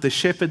time that the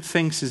shepherd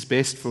thinks is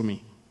best for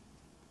me.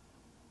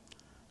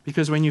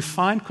 Because when you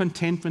find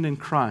contentment in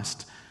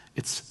Christ,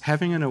 it's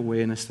having an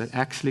awareness that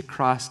actually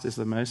Christ is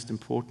the most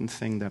important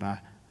thing that I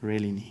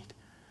really need.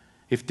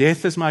 If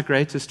death is my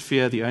greatest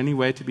fear, the only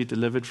way to be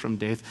delivered from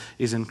death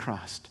is in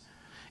Christ.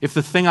 If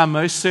the thing I'm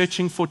most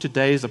searching for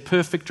today is a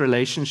perfect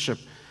relationship,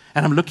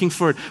 and I'm looking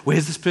for it,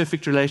 where's this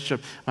perfect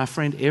relationship? My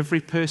friend,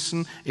 every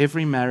person,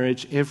 every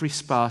marriage, every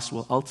spouse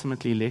will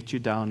ultimately let you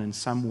down in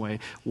some way.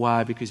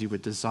 Why? Because you were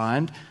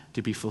designed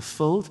to be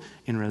fulfilled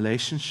in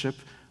relationship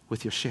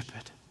with your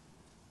shepherd.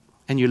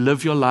 And you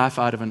live your life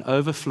out of an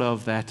overflow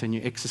of that, and you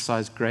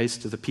exercise grace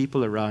to the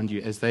people around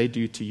you as they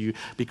do to you,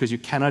 because you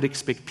cannot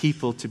expect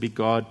people to be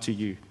God to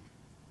you.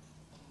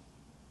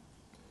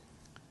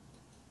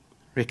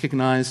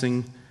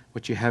 Recognizing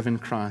what you have in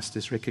Christ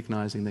is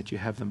recognizing that you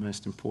have the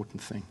most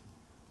important thing.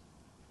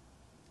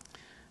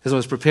 As I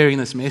was preparing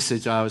this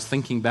message, I was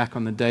thinking back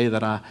on the day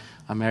that I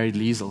married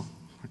Liesel.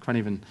 I can't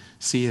even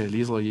see her.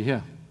 Liesel, are you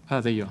here? Oh,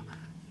 there you are.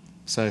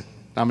 So I'm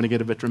going to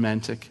get a bit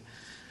romantic.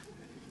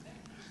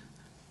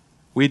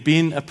 We'd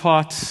been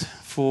apart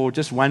for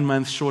just 1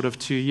 month short of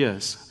 2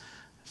 years.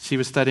 She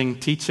was studying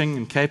teaching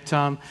in Cape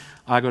Town.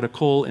 I got a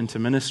call into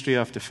ministry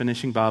after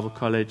finishing Bible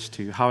college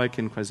to Howick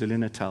in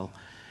KwaZulu-Natal.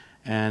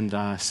 And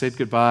said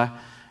goodbye,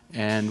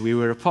 and we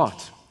were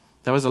apart.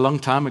 That was a long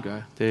time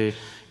ago. There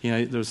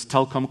was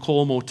Telkom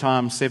call more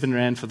time, 7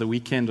 rand for the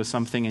weekend or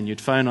something, and you'd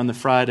phone on the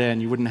Friday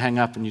and you wouldn't hang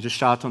up and you just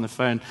shout on the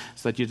phone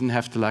so that you didn't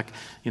have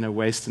to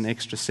waste an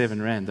extra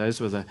 7 rand. Those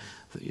were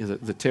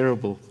the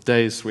terrible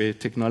days where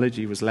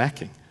technology was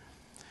lacking.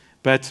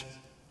 But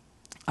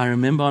I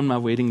remember on my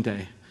wedding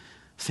day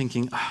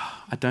thinking,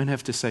 I don't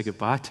have to say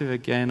goodbye to her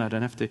again. I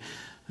don't have to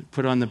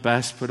put on the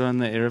bus, put on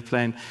the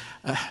airplane.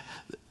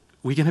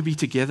 We're going to be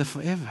together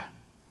forever.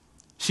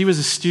 She was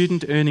a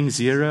student earning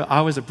 0.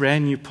 I was a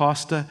brand new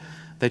pastor.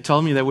 They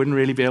told me they wouldn't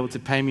really be able to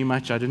pay me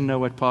much. I didn't know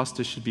what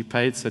pastors should be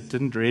paid, so it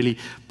didn't really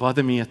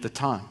bother me at the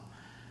time.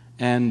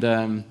 And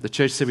the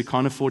church said, we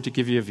can't afford to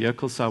give you a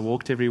vehicle, so I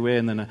walked everywhere.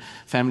 And then a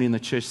family in the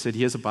church said,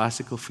 here's a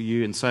bicycle for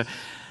you. And so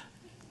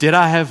did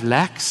I have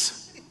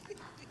lacks?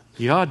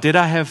 Yeah. Did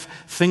I have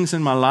things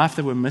in my life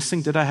that were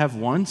missing? Did I have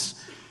wants?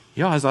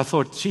 Yeah, as I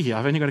thought, gee,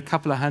 I've only got a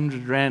couple of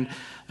 100 rand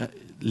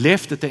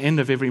left at the end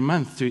of every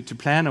month to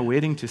plan a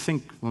wedding, to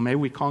think, well, maybe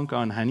we can't go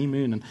on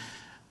honeymoon.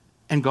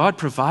 And God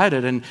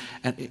provided and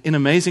in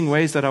amazing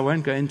ways that I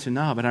won't go into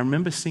now. But I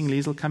remember seeing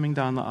Liesel coming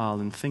down the aisle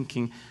and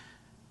thinking,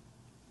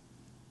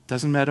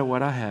 doesn't matter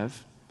what I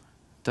have,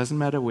 doesn't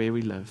matter where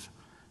we live.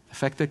 The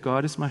fact that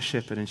God is my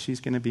shepherd and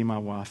she's going to be my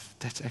wife,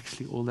 that's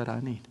actually all that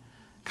I need.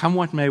 Come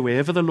what may,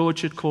 wherever the Lord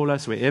should call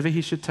us, wherever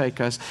he should take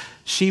us,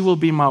 she will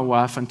be my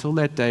wife until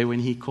that day when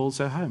he calls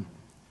her home.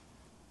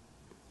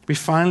 We're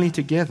finally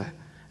together.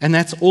 And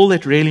that's all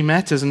that really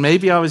matters. And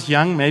maybe I was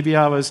young, maybe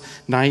I was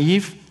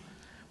naive,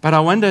 but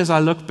I wonder as I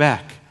look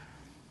back,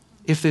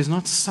 if there's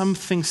not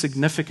something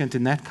significant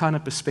in that kind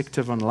of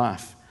perspective on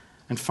life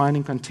and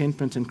finding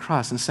contentment in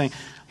Christ and saying,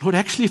 Lord,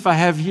 actually, if I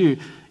have you,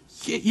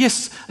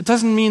 yes, it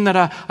doesn't mean that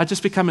I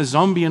just become a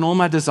zombie and all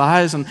my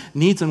desires and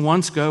needs and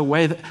wants go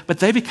away, but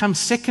they become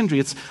secondary.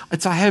 It's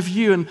I have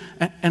you,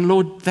 and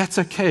Lord, that's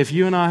okay. If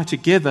you and I are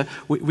together,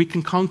 we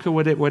can conquer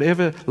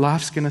whatever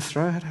life's going to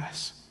throw at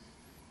us.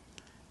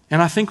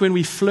 And I think when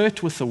we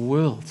flirt with the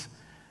world,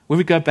 when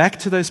we go back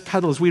to those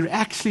puddles, we're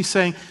actually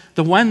saying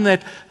the one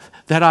that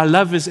I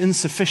love is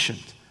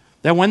insufficient.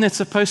 That one that's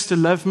supposed to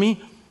love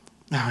me,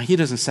 no, he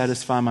doesn't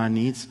satisfy my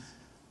needs.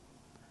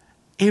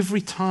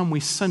 Every time we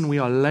sin, we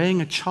are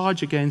laying a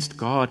charge against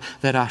God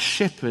that our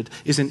shepherd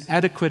is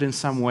inadequate in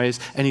some ways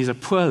and he's a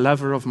poor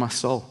lover of my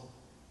soul.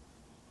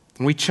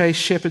 And we chase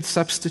shepherd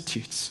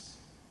substitutes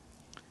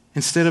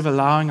instead of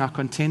allowing our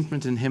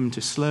contentment in him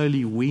to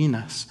slowly wean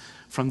us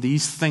from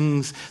these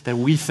things that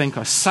we think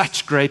are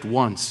such great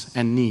wants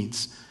and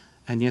needs,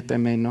 and yet they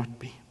may not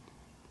be.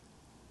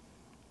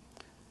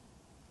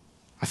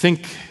 I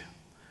think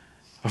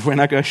of when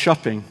I go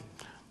shopping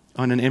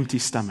on an empty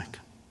stomach.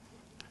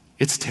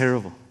 It's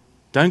terrible.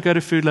 Don't go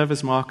to Food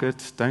Lovers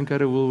Market. Don't go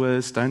to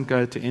Woolworths. Don't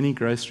go to any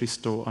grocery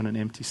store on an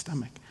empty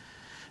stomach.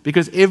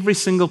 Because every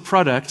single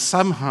product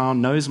somehow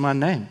knows my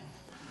name.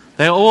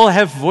 They all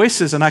have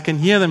voices, and I can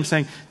hear them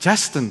saying,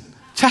 Justin,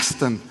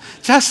 Justin,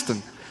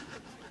 Justin.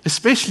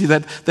 Especially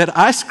that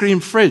ice cream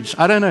fridge.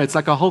 I don't know, it's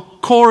like a whole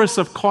chorus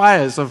of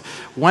choirs of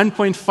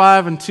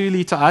 1.5 and 2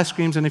 liter ice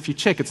creams. And if you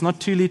check, it's not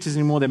 2 liters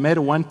anymore. They made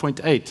a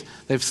 1.8.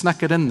 They've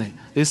snuck it in there.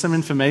 There's some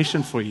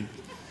information for you.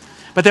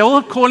 But they're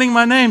all calling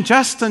my name.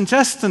 Justin,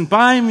 Justin,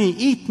 buy me,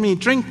 eat me,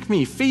 drink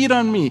me, feed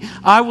on me.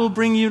 I will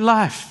bring you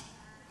life.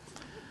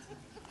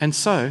 And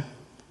so,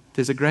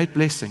 there's a great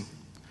blessing.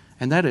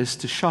 And that is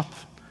to shop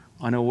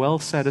on a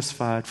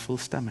well-satisfied, full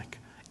stomach.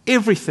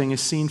 Everything is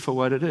seen for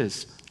what it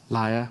is.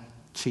 Liar,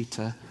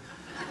 cheater,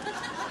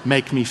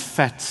 make me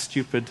fat,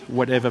 stupid,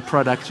 whatever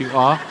product you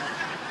are.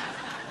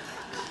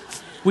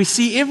 We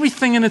see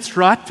everything in its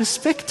right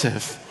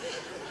perspective.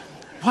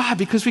 Why?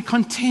 Because we're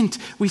content,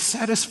 we're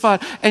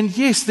satisfied. And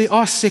yes, there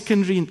are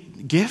secondary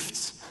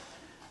gifts,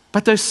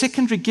 but those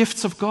secondary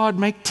gifts of God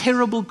make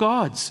terrible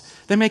gods.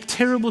 They make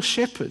terrible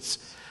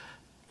shepherds.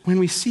 When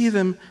we see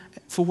them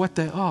for what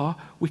they are,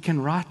 we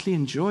can rightly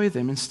enjoy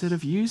them instead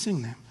of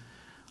using them.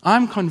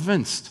 I'm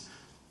convinced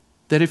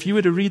that if you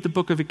were to read the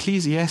book of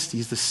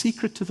Ecclesiastes, the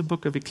secret to the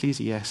book of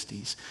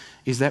Ecclesiastes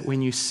is that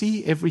when you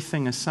see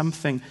everything as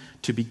something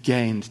to be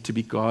gained, to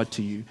be God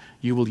to you,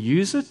 you will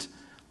use it,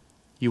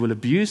 you will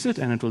abuse it,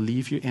 and it will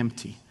leave you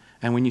empty.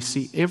 And when you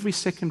see every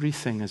secondary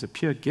thing as a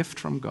pure gift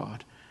from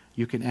God,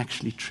 you can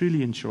actually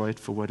truly enjoy it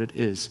for what it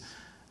is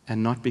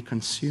and not be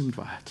consumed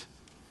by it.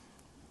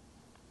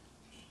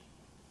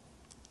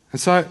 And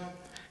so,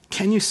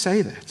 can you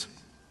say that?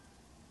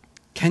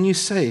 Can you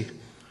say,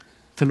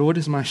 the Lord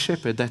is my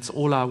shepherd, that's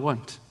all I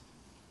want?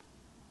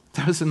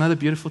 That was another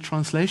beautiful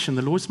translation.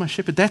 The Lord's my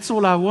shepherd, that's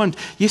all I want.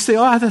 Yes, there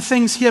are other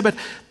things here, but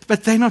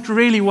they're not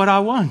really what I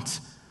want.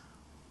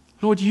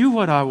 Lord, you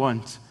what I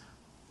want.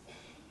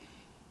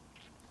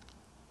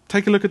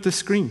 Take a look at the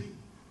screen.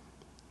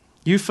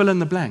 You fill in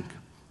the blank.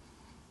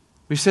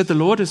 We've said the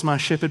Lord is my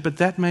shepherd, but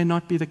that may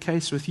not be the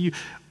case with you.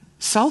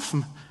 Self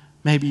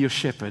may be your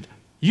shepherd.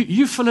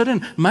 You fill it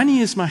in. Money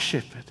is my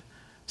shepherd.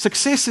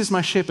 Success is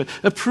my shepherd.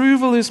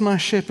 Approval is my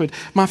shepherd.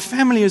 My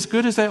family, as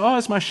good as they are,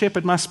 is my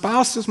shepherd. My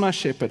spouse is my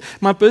shepherd.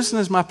 My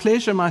business, my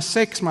pleasure, my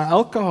sex, my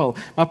alcohol,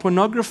 my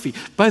pornography,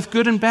 both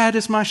good and bad,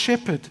 is my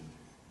shepherd.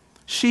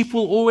 Sheep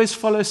will always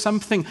follow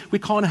something. We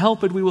can't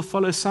help it. We will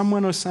follow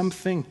someone or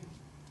something.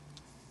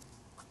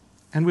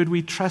 And would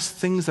we trust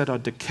things that are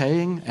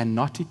decaying and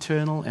not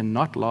eternal and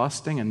not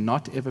lasting and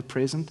not ever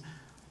present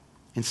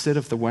instead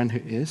of the one who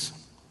is?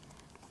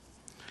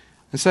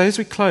 And so as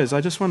we close, I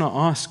just want to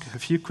ask a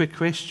few quick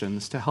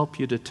questions to help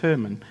you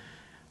determine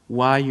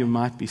why you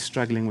might be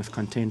struggling with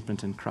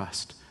contentment in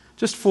Christ.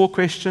 Just 4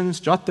 questions,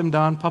 jot them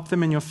down, pop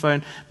them in your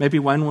phone. Maybe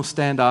one will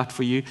stand out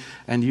for you,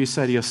 and you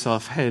say to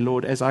yourself, hey,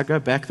 Lord, as I go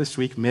back this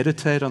week,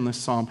 meditate on this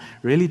psalm,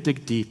 really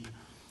dig deep.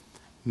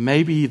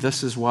 Maybe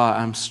this is why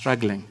I'm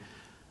struggling.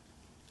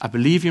 I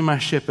believe you're my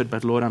shepherd,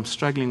 but Lord, I'm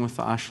struggling with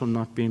the I shall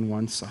not be in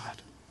one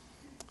side.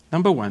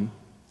 Number 1,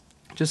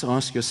 just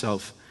ask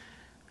yourself,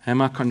 am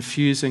I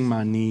confusing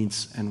my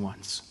needs and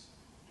wants?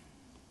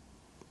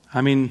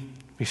 I mean,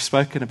 we've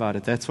spoken about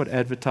it. That's what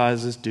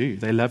advertisers do.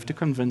 They love to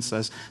convince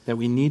us that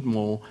we need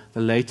more, the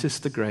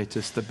latest, the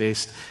greatest, the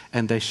best,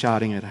 and they're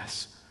shouting at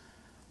us.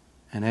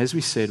 And as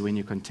we said, when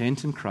you're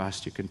content in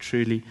Christ, you can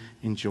truly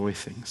enjoy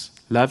things.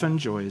 Love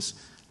enjoys,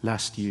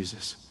 lust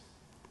uses.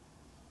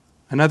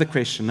 Another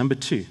question, number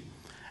 2.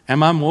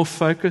 Am I more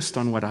focused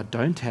on what I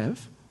don't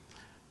have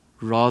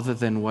rather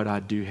than what I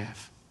do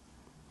have?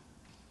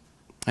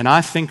 And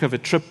I think of a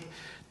trip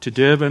to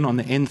Durban on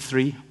the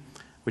N3,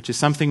 which is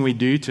something we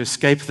do to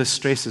escape the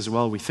stress as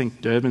well. We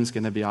think Durban's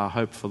going to be our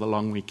hope for the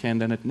long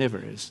weekend, and it never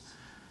is.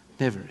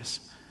 Never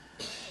is.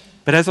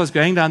 But as I was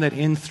going down that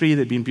N3,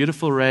 there'd been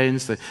beautiful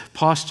rains, the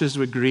pastures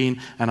were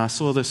green, and I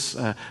saw this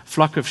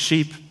flock of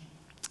sheep,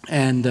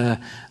 and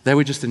they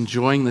were just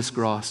enjoying this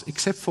grass,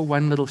 except for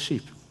one little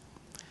sheep.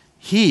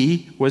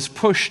 He was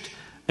pushed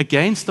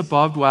against the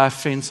barbed wire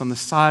fence on the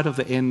side of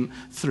the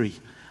N3.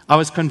 I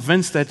was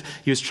convinced that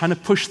he was trying to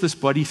push this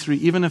body through,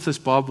 even if this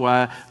barbed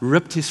wire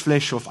ripped his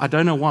flesh off. I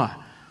don't know why.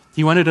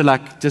 He wanted to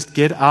just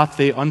get out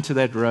there onto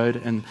that road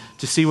and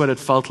to see what it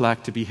felt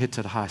like to be hit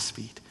at high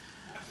speed.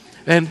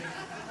 And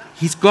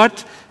he's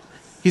got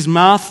his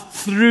mouth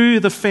through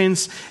the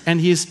fence, and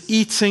he's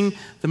eating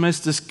the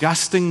most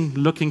disgusting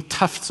looking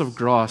tufts of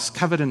grass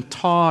covered in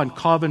tar and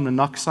carbon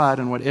monoxide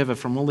and whatever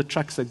from all the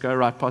trucks that go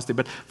right past there,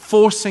 but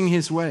forcing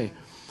his way.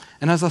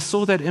 And as I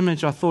saw that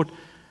image, I thought,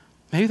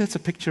 maybe that's a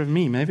picture of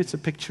me. Maybe it's a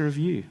picture of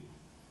you.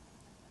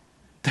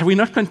 That we're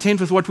not content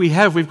with what we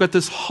have. We've got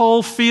this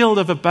whole field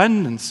of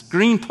abundance,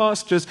 green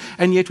pastures,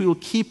 and yet we will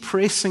keep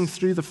pressing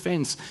through the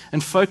fence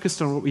and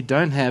focused on what we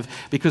don't have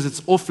because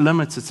it's off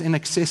limits, it's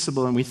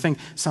inaccessible, and we think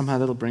somehow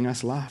that'll bring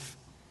us life.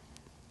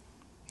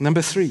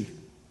 Number 3,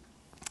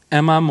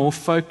 am I more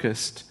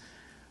focused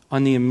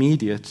on the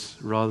immediate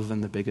rather than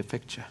the bigger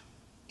picture?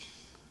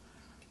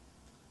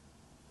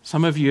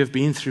 Some of you have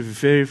been through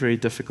very, very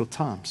difficult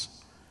times.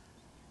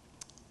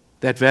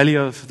 That valley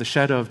of the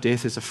shadow of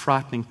death is a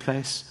frightening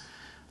place.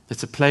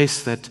 It's a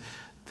place that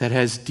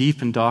has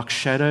deep and dark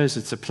shadows.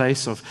 It's a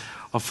place of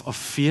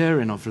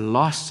fear and of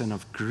loss and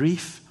of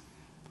grief,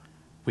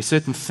 where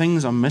certain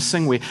things are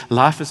missing, where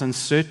life is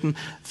uncertain,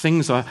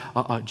 things are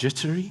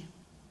jittery.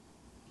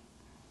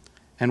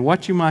 And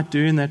what you might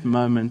do in that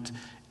moment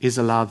is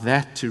allow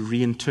that to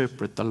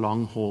reinterpret the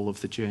long haul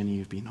of the journey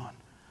you've been on.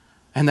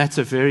 And that's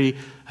a very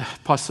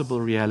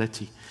possible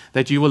reality.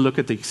 That you will look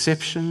at the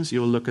exceptions,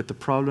 you will look at the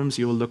problems,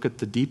 you will look at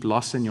the deep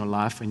loss in your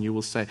life, and you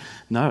will say,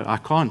 no, I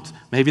can't.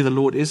 Maybe the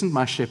Lord isn't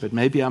my shepherd.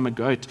 Maybe I'm a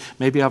goat.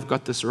 Maybe I've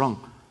got this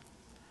wrong.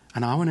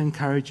 And I want to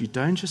encourage you,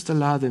 don't just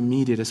allow the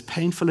immediate, as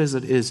painful as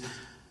it is,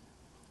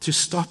 to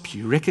stop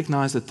you.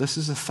 Recognize that this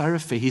is a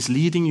thoroughfare. He's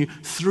leading you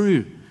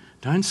through.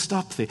 Don't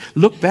stop there.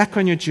 Look back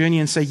on your journey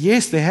and say,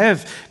 yes, there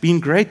have been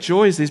great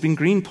joys. There's been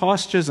green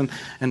pastures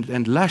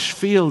and lush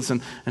fields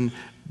and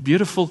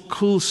beautiful,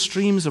 cool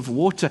streams of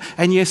water.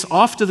 And yes,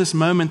 after this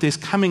moment, there's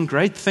coming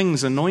great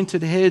things,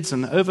 anointed heads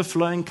and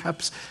overflowing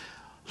cups.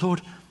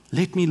 Lord,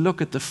 let me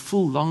look at the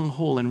full long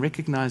haul and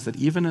recognize that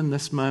even in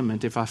this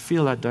moment, if I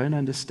feel I don't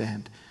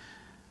understand,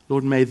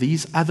 Lord, may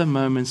these other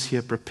moments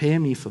here prepare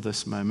me for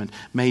this moment.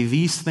 May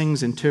these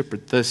things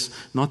interpret this,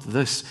 not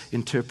this,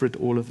 interpret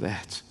all of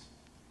that.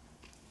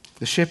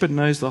 The shepherd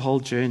knows the whole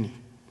journey.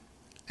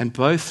 And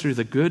both through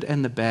the good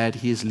and the bad,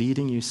 he is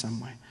leading you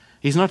somewhere.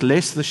 He's not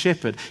less the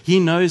shepherd. He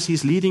knows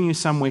he's leading you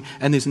somewhere,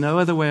 and there's no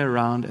other way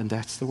around, and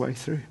that's the way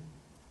through.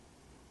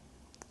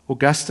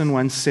 Augustine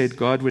once said,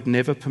 God would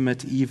never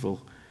permit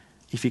evil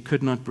if he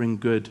could not bring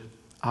good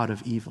out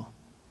of evil.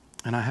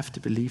 And I have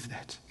to believe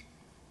that.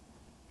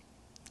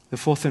 The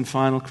fourth and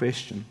final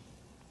question.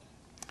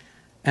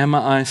 Am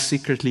I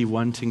secretly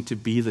wanting to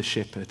be the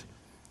shepherd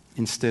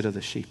instead of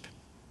the sheep?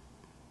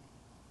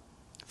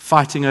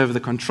 Fighting over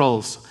the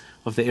controls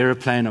of the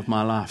aeroplane of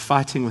my life,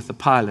 fighting with the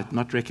pilot,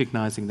 not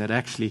recognizing that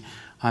actually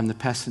I'm the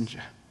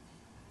passenger.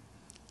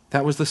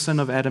 That was the sin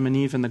of Adam and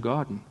Eve in the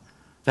garden.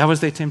 That was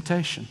their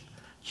temptation.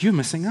 You're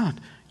missing out.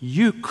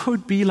 You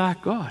could be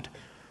like God.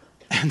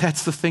 And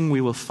that's the thing we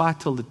will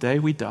fight till the day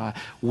we die.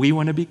 We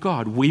want to be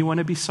God. We want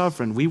to be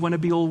sovereign. We want to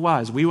be all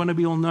wise. We want to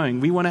be all knowing.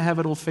 We want to have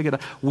it all figured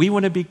out. We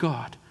want to be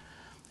God.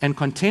 And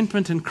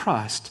contentment in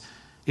Christ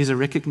is a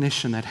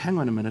recognition that, hang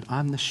on a minute,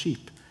 I'm the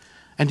sheep.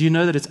 And you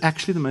know that it's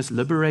actually the most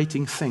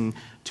liberating thing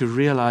to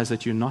realize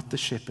that you're not the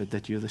shepherd,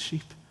 that you're the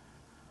sheep.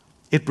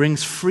 It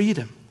brings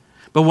freedom.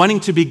 But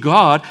wanting to be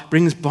God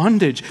brings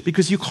bondage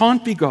because you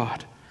can't be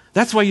God.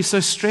 That's why you're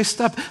so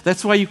stressed up.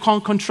 That's why you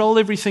can't control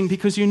everything,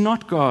 because you're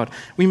not God.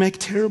 We make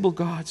terrible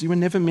gods. You were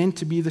never meant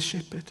to be the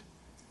shepherd.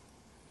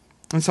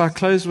 And so I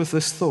close with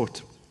this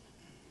thought.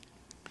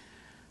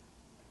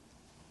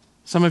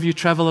 Some of you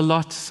travel a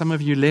lot, some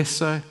of you less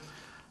so.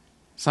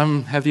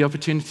 Some have the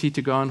opportunity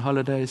to go on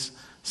holidays,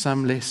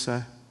 some less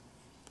so.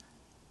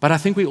 But I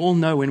think we all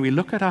know when we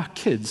look at our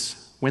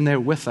kids, when they're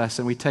with us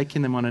and we're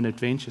taking them on an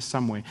adventure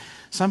somewhere,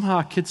 somehow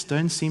our kids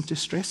don't seem to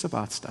stress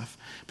about stuff,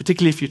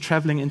 particularly if you're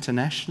traveling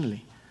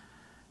internationally.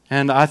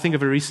 And I think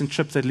of a recent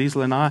trip that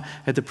Liesl and I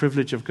had the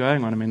privilege of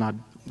going on. I mean, our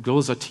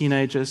girls are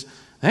teenagers.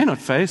 They're not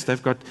phased.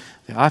 They've got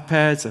their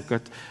iPads. They've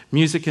got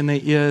music in their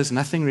ears.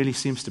 Nothing really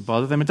seems to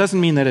bother them. It doesn't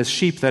mean that as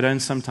sheep they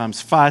don't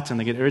sometimes fight and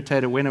they get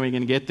irritated. When are we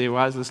going to get there?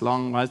 Why is this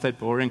long? Why is that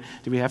boring?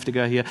 Do we have to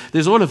go here?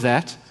 There's all of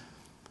that.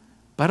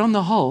 But on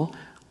the whole,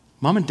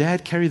 Mom and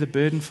Dad carry the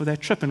burden for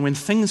that trip. And when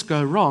things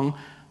go wrong,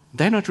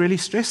 they're not really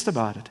stressed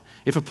about it.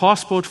 If a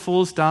passport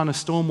falls down a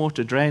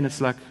stormwater drain, it's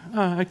like,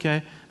 oh,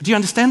 okay. Do you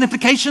understand the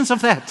implications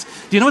of that?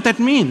 Do you know what that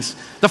means?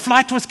 The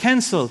flight was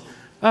cancelled.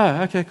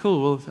 Oh, okay,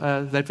 cool.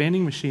 Well, that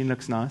vending machine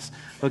looks nice.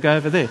 We'll go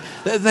over there.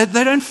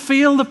 They don't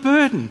feel the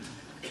burden.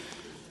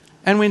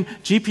 And when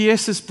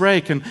GPSs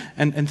break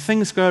and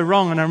things go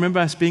wrong, and I remember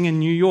us being in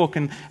New York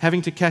and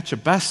having to catch a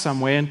bus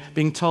somewhere and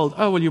being told,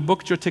 oh, well, you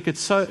booked your ticket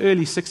so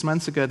early 6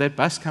 months ago, that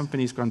bus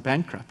company's gone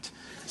bankrupt.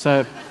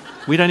 So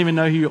we don't even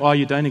know who you are,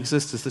 you don't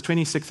exist. It's the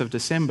 26th of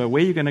December.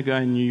 Where are you going to go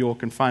in New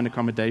York and find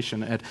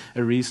accommodation at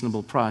a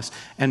reasonable price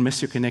and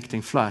miss your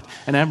connecting flight?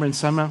 And Amber and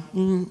Summer,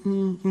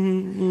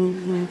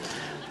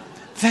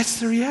 That's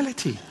the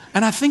reality.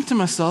 And I think to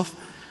myself,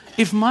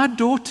 if my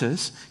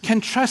daughters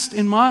can trust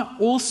in my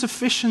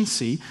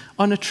all-sufficiency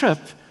on a trip,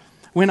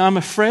 when I'm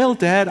a frail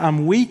dad,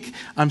 I'm weak,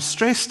 I'm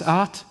stressed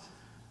out,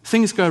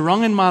 things go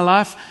wrong in my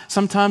life,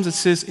 sometimes it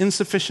says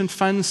insufficient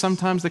funds,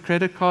 sometimes the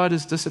credit card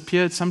has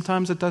disappeared,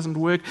 sometimes it doesn't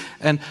work,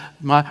 and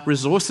my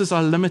resources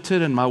are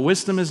limited, and my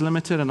wisdom is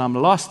limited, and I'm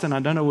lost, and I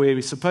don't know where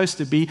we're supposed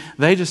to be,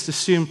 they just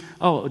assume,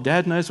 oh,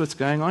 Dad knows what's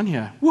going on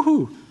here.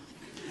 Woohoo!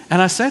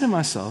 And I say to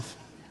myself,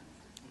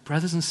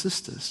 brothers and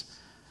sisters,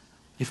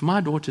 if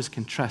my daughters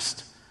can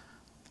trust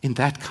in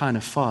that kind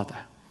of father,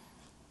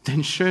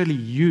 then surely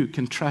you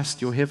can trust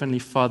your heavenly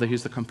Father,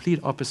 who's the complete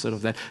opposite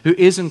of that, who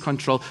is in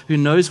control, who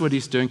knows what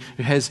he's doing,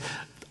 who has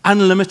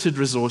unlimited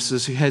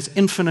resources, who has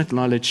infinite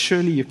knowledge.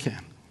 Surely you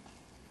can.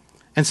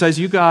 And so as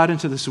you go out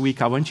into this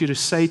week, I want you to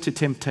say to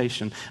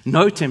temptation,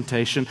 no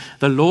temptation,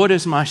 the Lord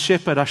is my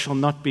shepherd, I shall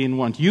not be in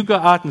want. You go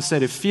out and say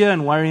to fear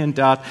and worry and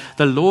doubt,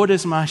 the Lord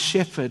is my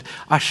shepherd,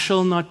 I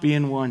shall not be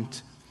in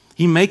want.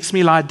 He makes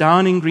me lie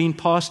down in green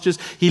pastures.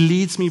 He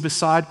leads me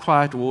beside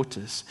quiet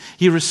waters.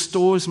 He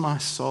restores my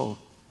soul.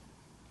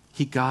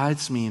 He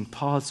guides me in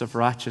paths of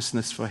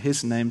righteousness for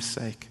his name's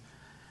sake.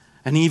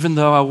 And even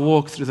though I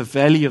walk through the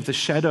valley of the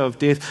shadow of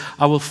death,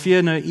 I will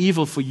fear no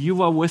evil, for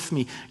you are with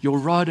me. Your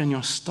rod and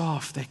your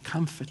staff, they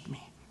comfort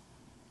me.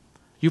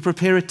 You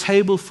prepare a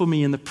table for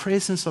me in the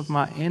presence of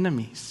my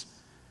enemies.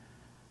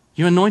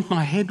 You anoint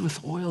my head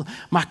with oil.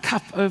 My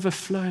cup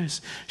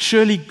overflows.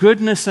 Surely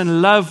goodness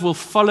and love will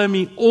follow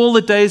me all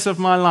the days of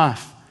my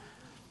life.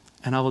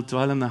 And I will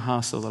dwell in the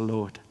house of the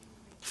Lord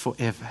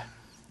forever.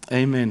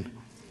 Amen.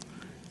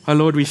 Oh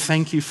Lord, we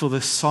thank you for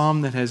this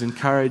psalm that has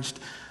encouraged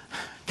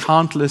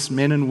countless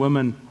men and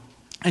women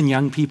and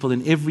young people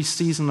in every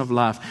season of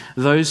life,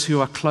 those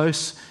who are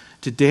close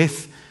to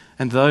death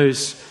and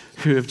those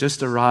who have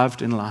just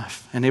arrived in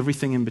life and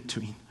everything in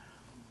between.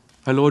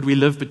 Oh Lord, we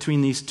live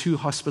between these two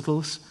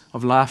hospitals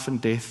of life and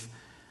death,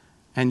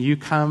 and you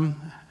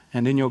come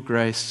and in your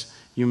grace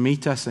you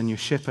meet us and you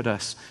shepherd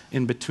us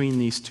in between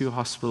these two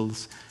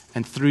hospitals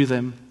and through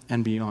them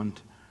and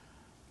beyond.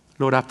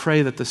 Lord, I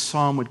pray that the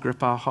psalm would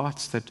grip our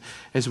hearts, that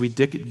as we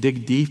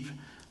dig deep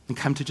and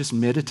come to just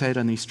meditate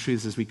on these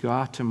truths as we go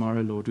out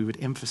tomorrow, Lord, we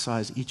would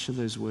emphasize each of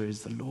those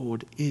words, the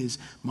Lord is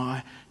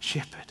my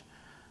shepherd.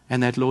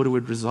 And that, Lord, it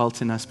would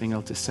result in us being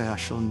able to say, I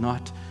shall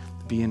not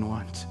be in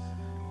want.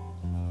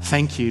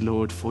 Thank you,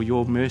 Lord, for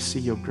your mercy,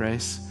 your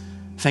grace.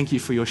 Thank you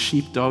for your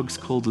sheepdogs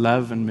called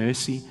love and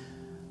mercy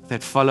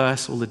that follow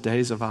us all the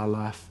days of our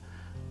life.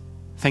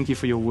 Thank you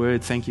for your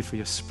word. Thank you for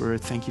your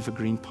spirit. Thank you for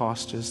green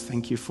pastures.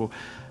 Thank you for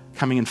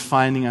coming and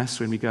finding us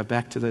when we go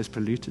back to those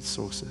polluted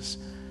sources.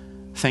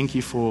 Thank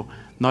you for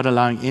not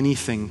allowing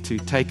anything to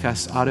take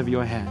us out of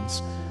your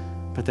hands,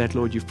 but that,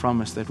 Lord, you've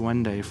promised that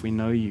one day, if we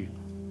know you,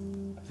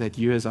 that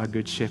you as our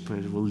good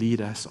shepherd will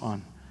lead us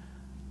on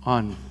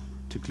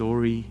to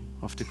glory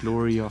after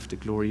glory after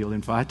glory. You'll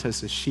invite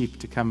us as sheep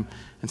to come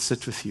and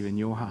sit with you in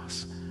your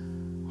house.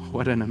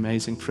 What an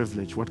amazing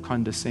privilege, what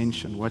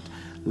condescension, what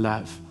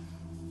love.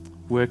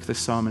 Work the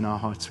psalm in our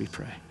hearts, we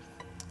pray.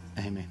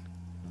 Amen.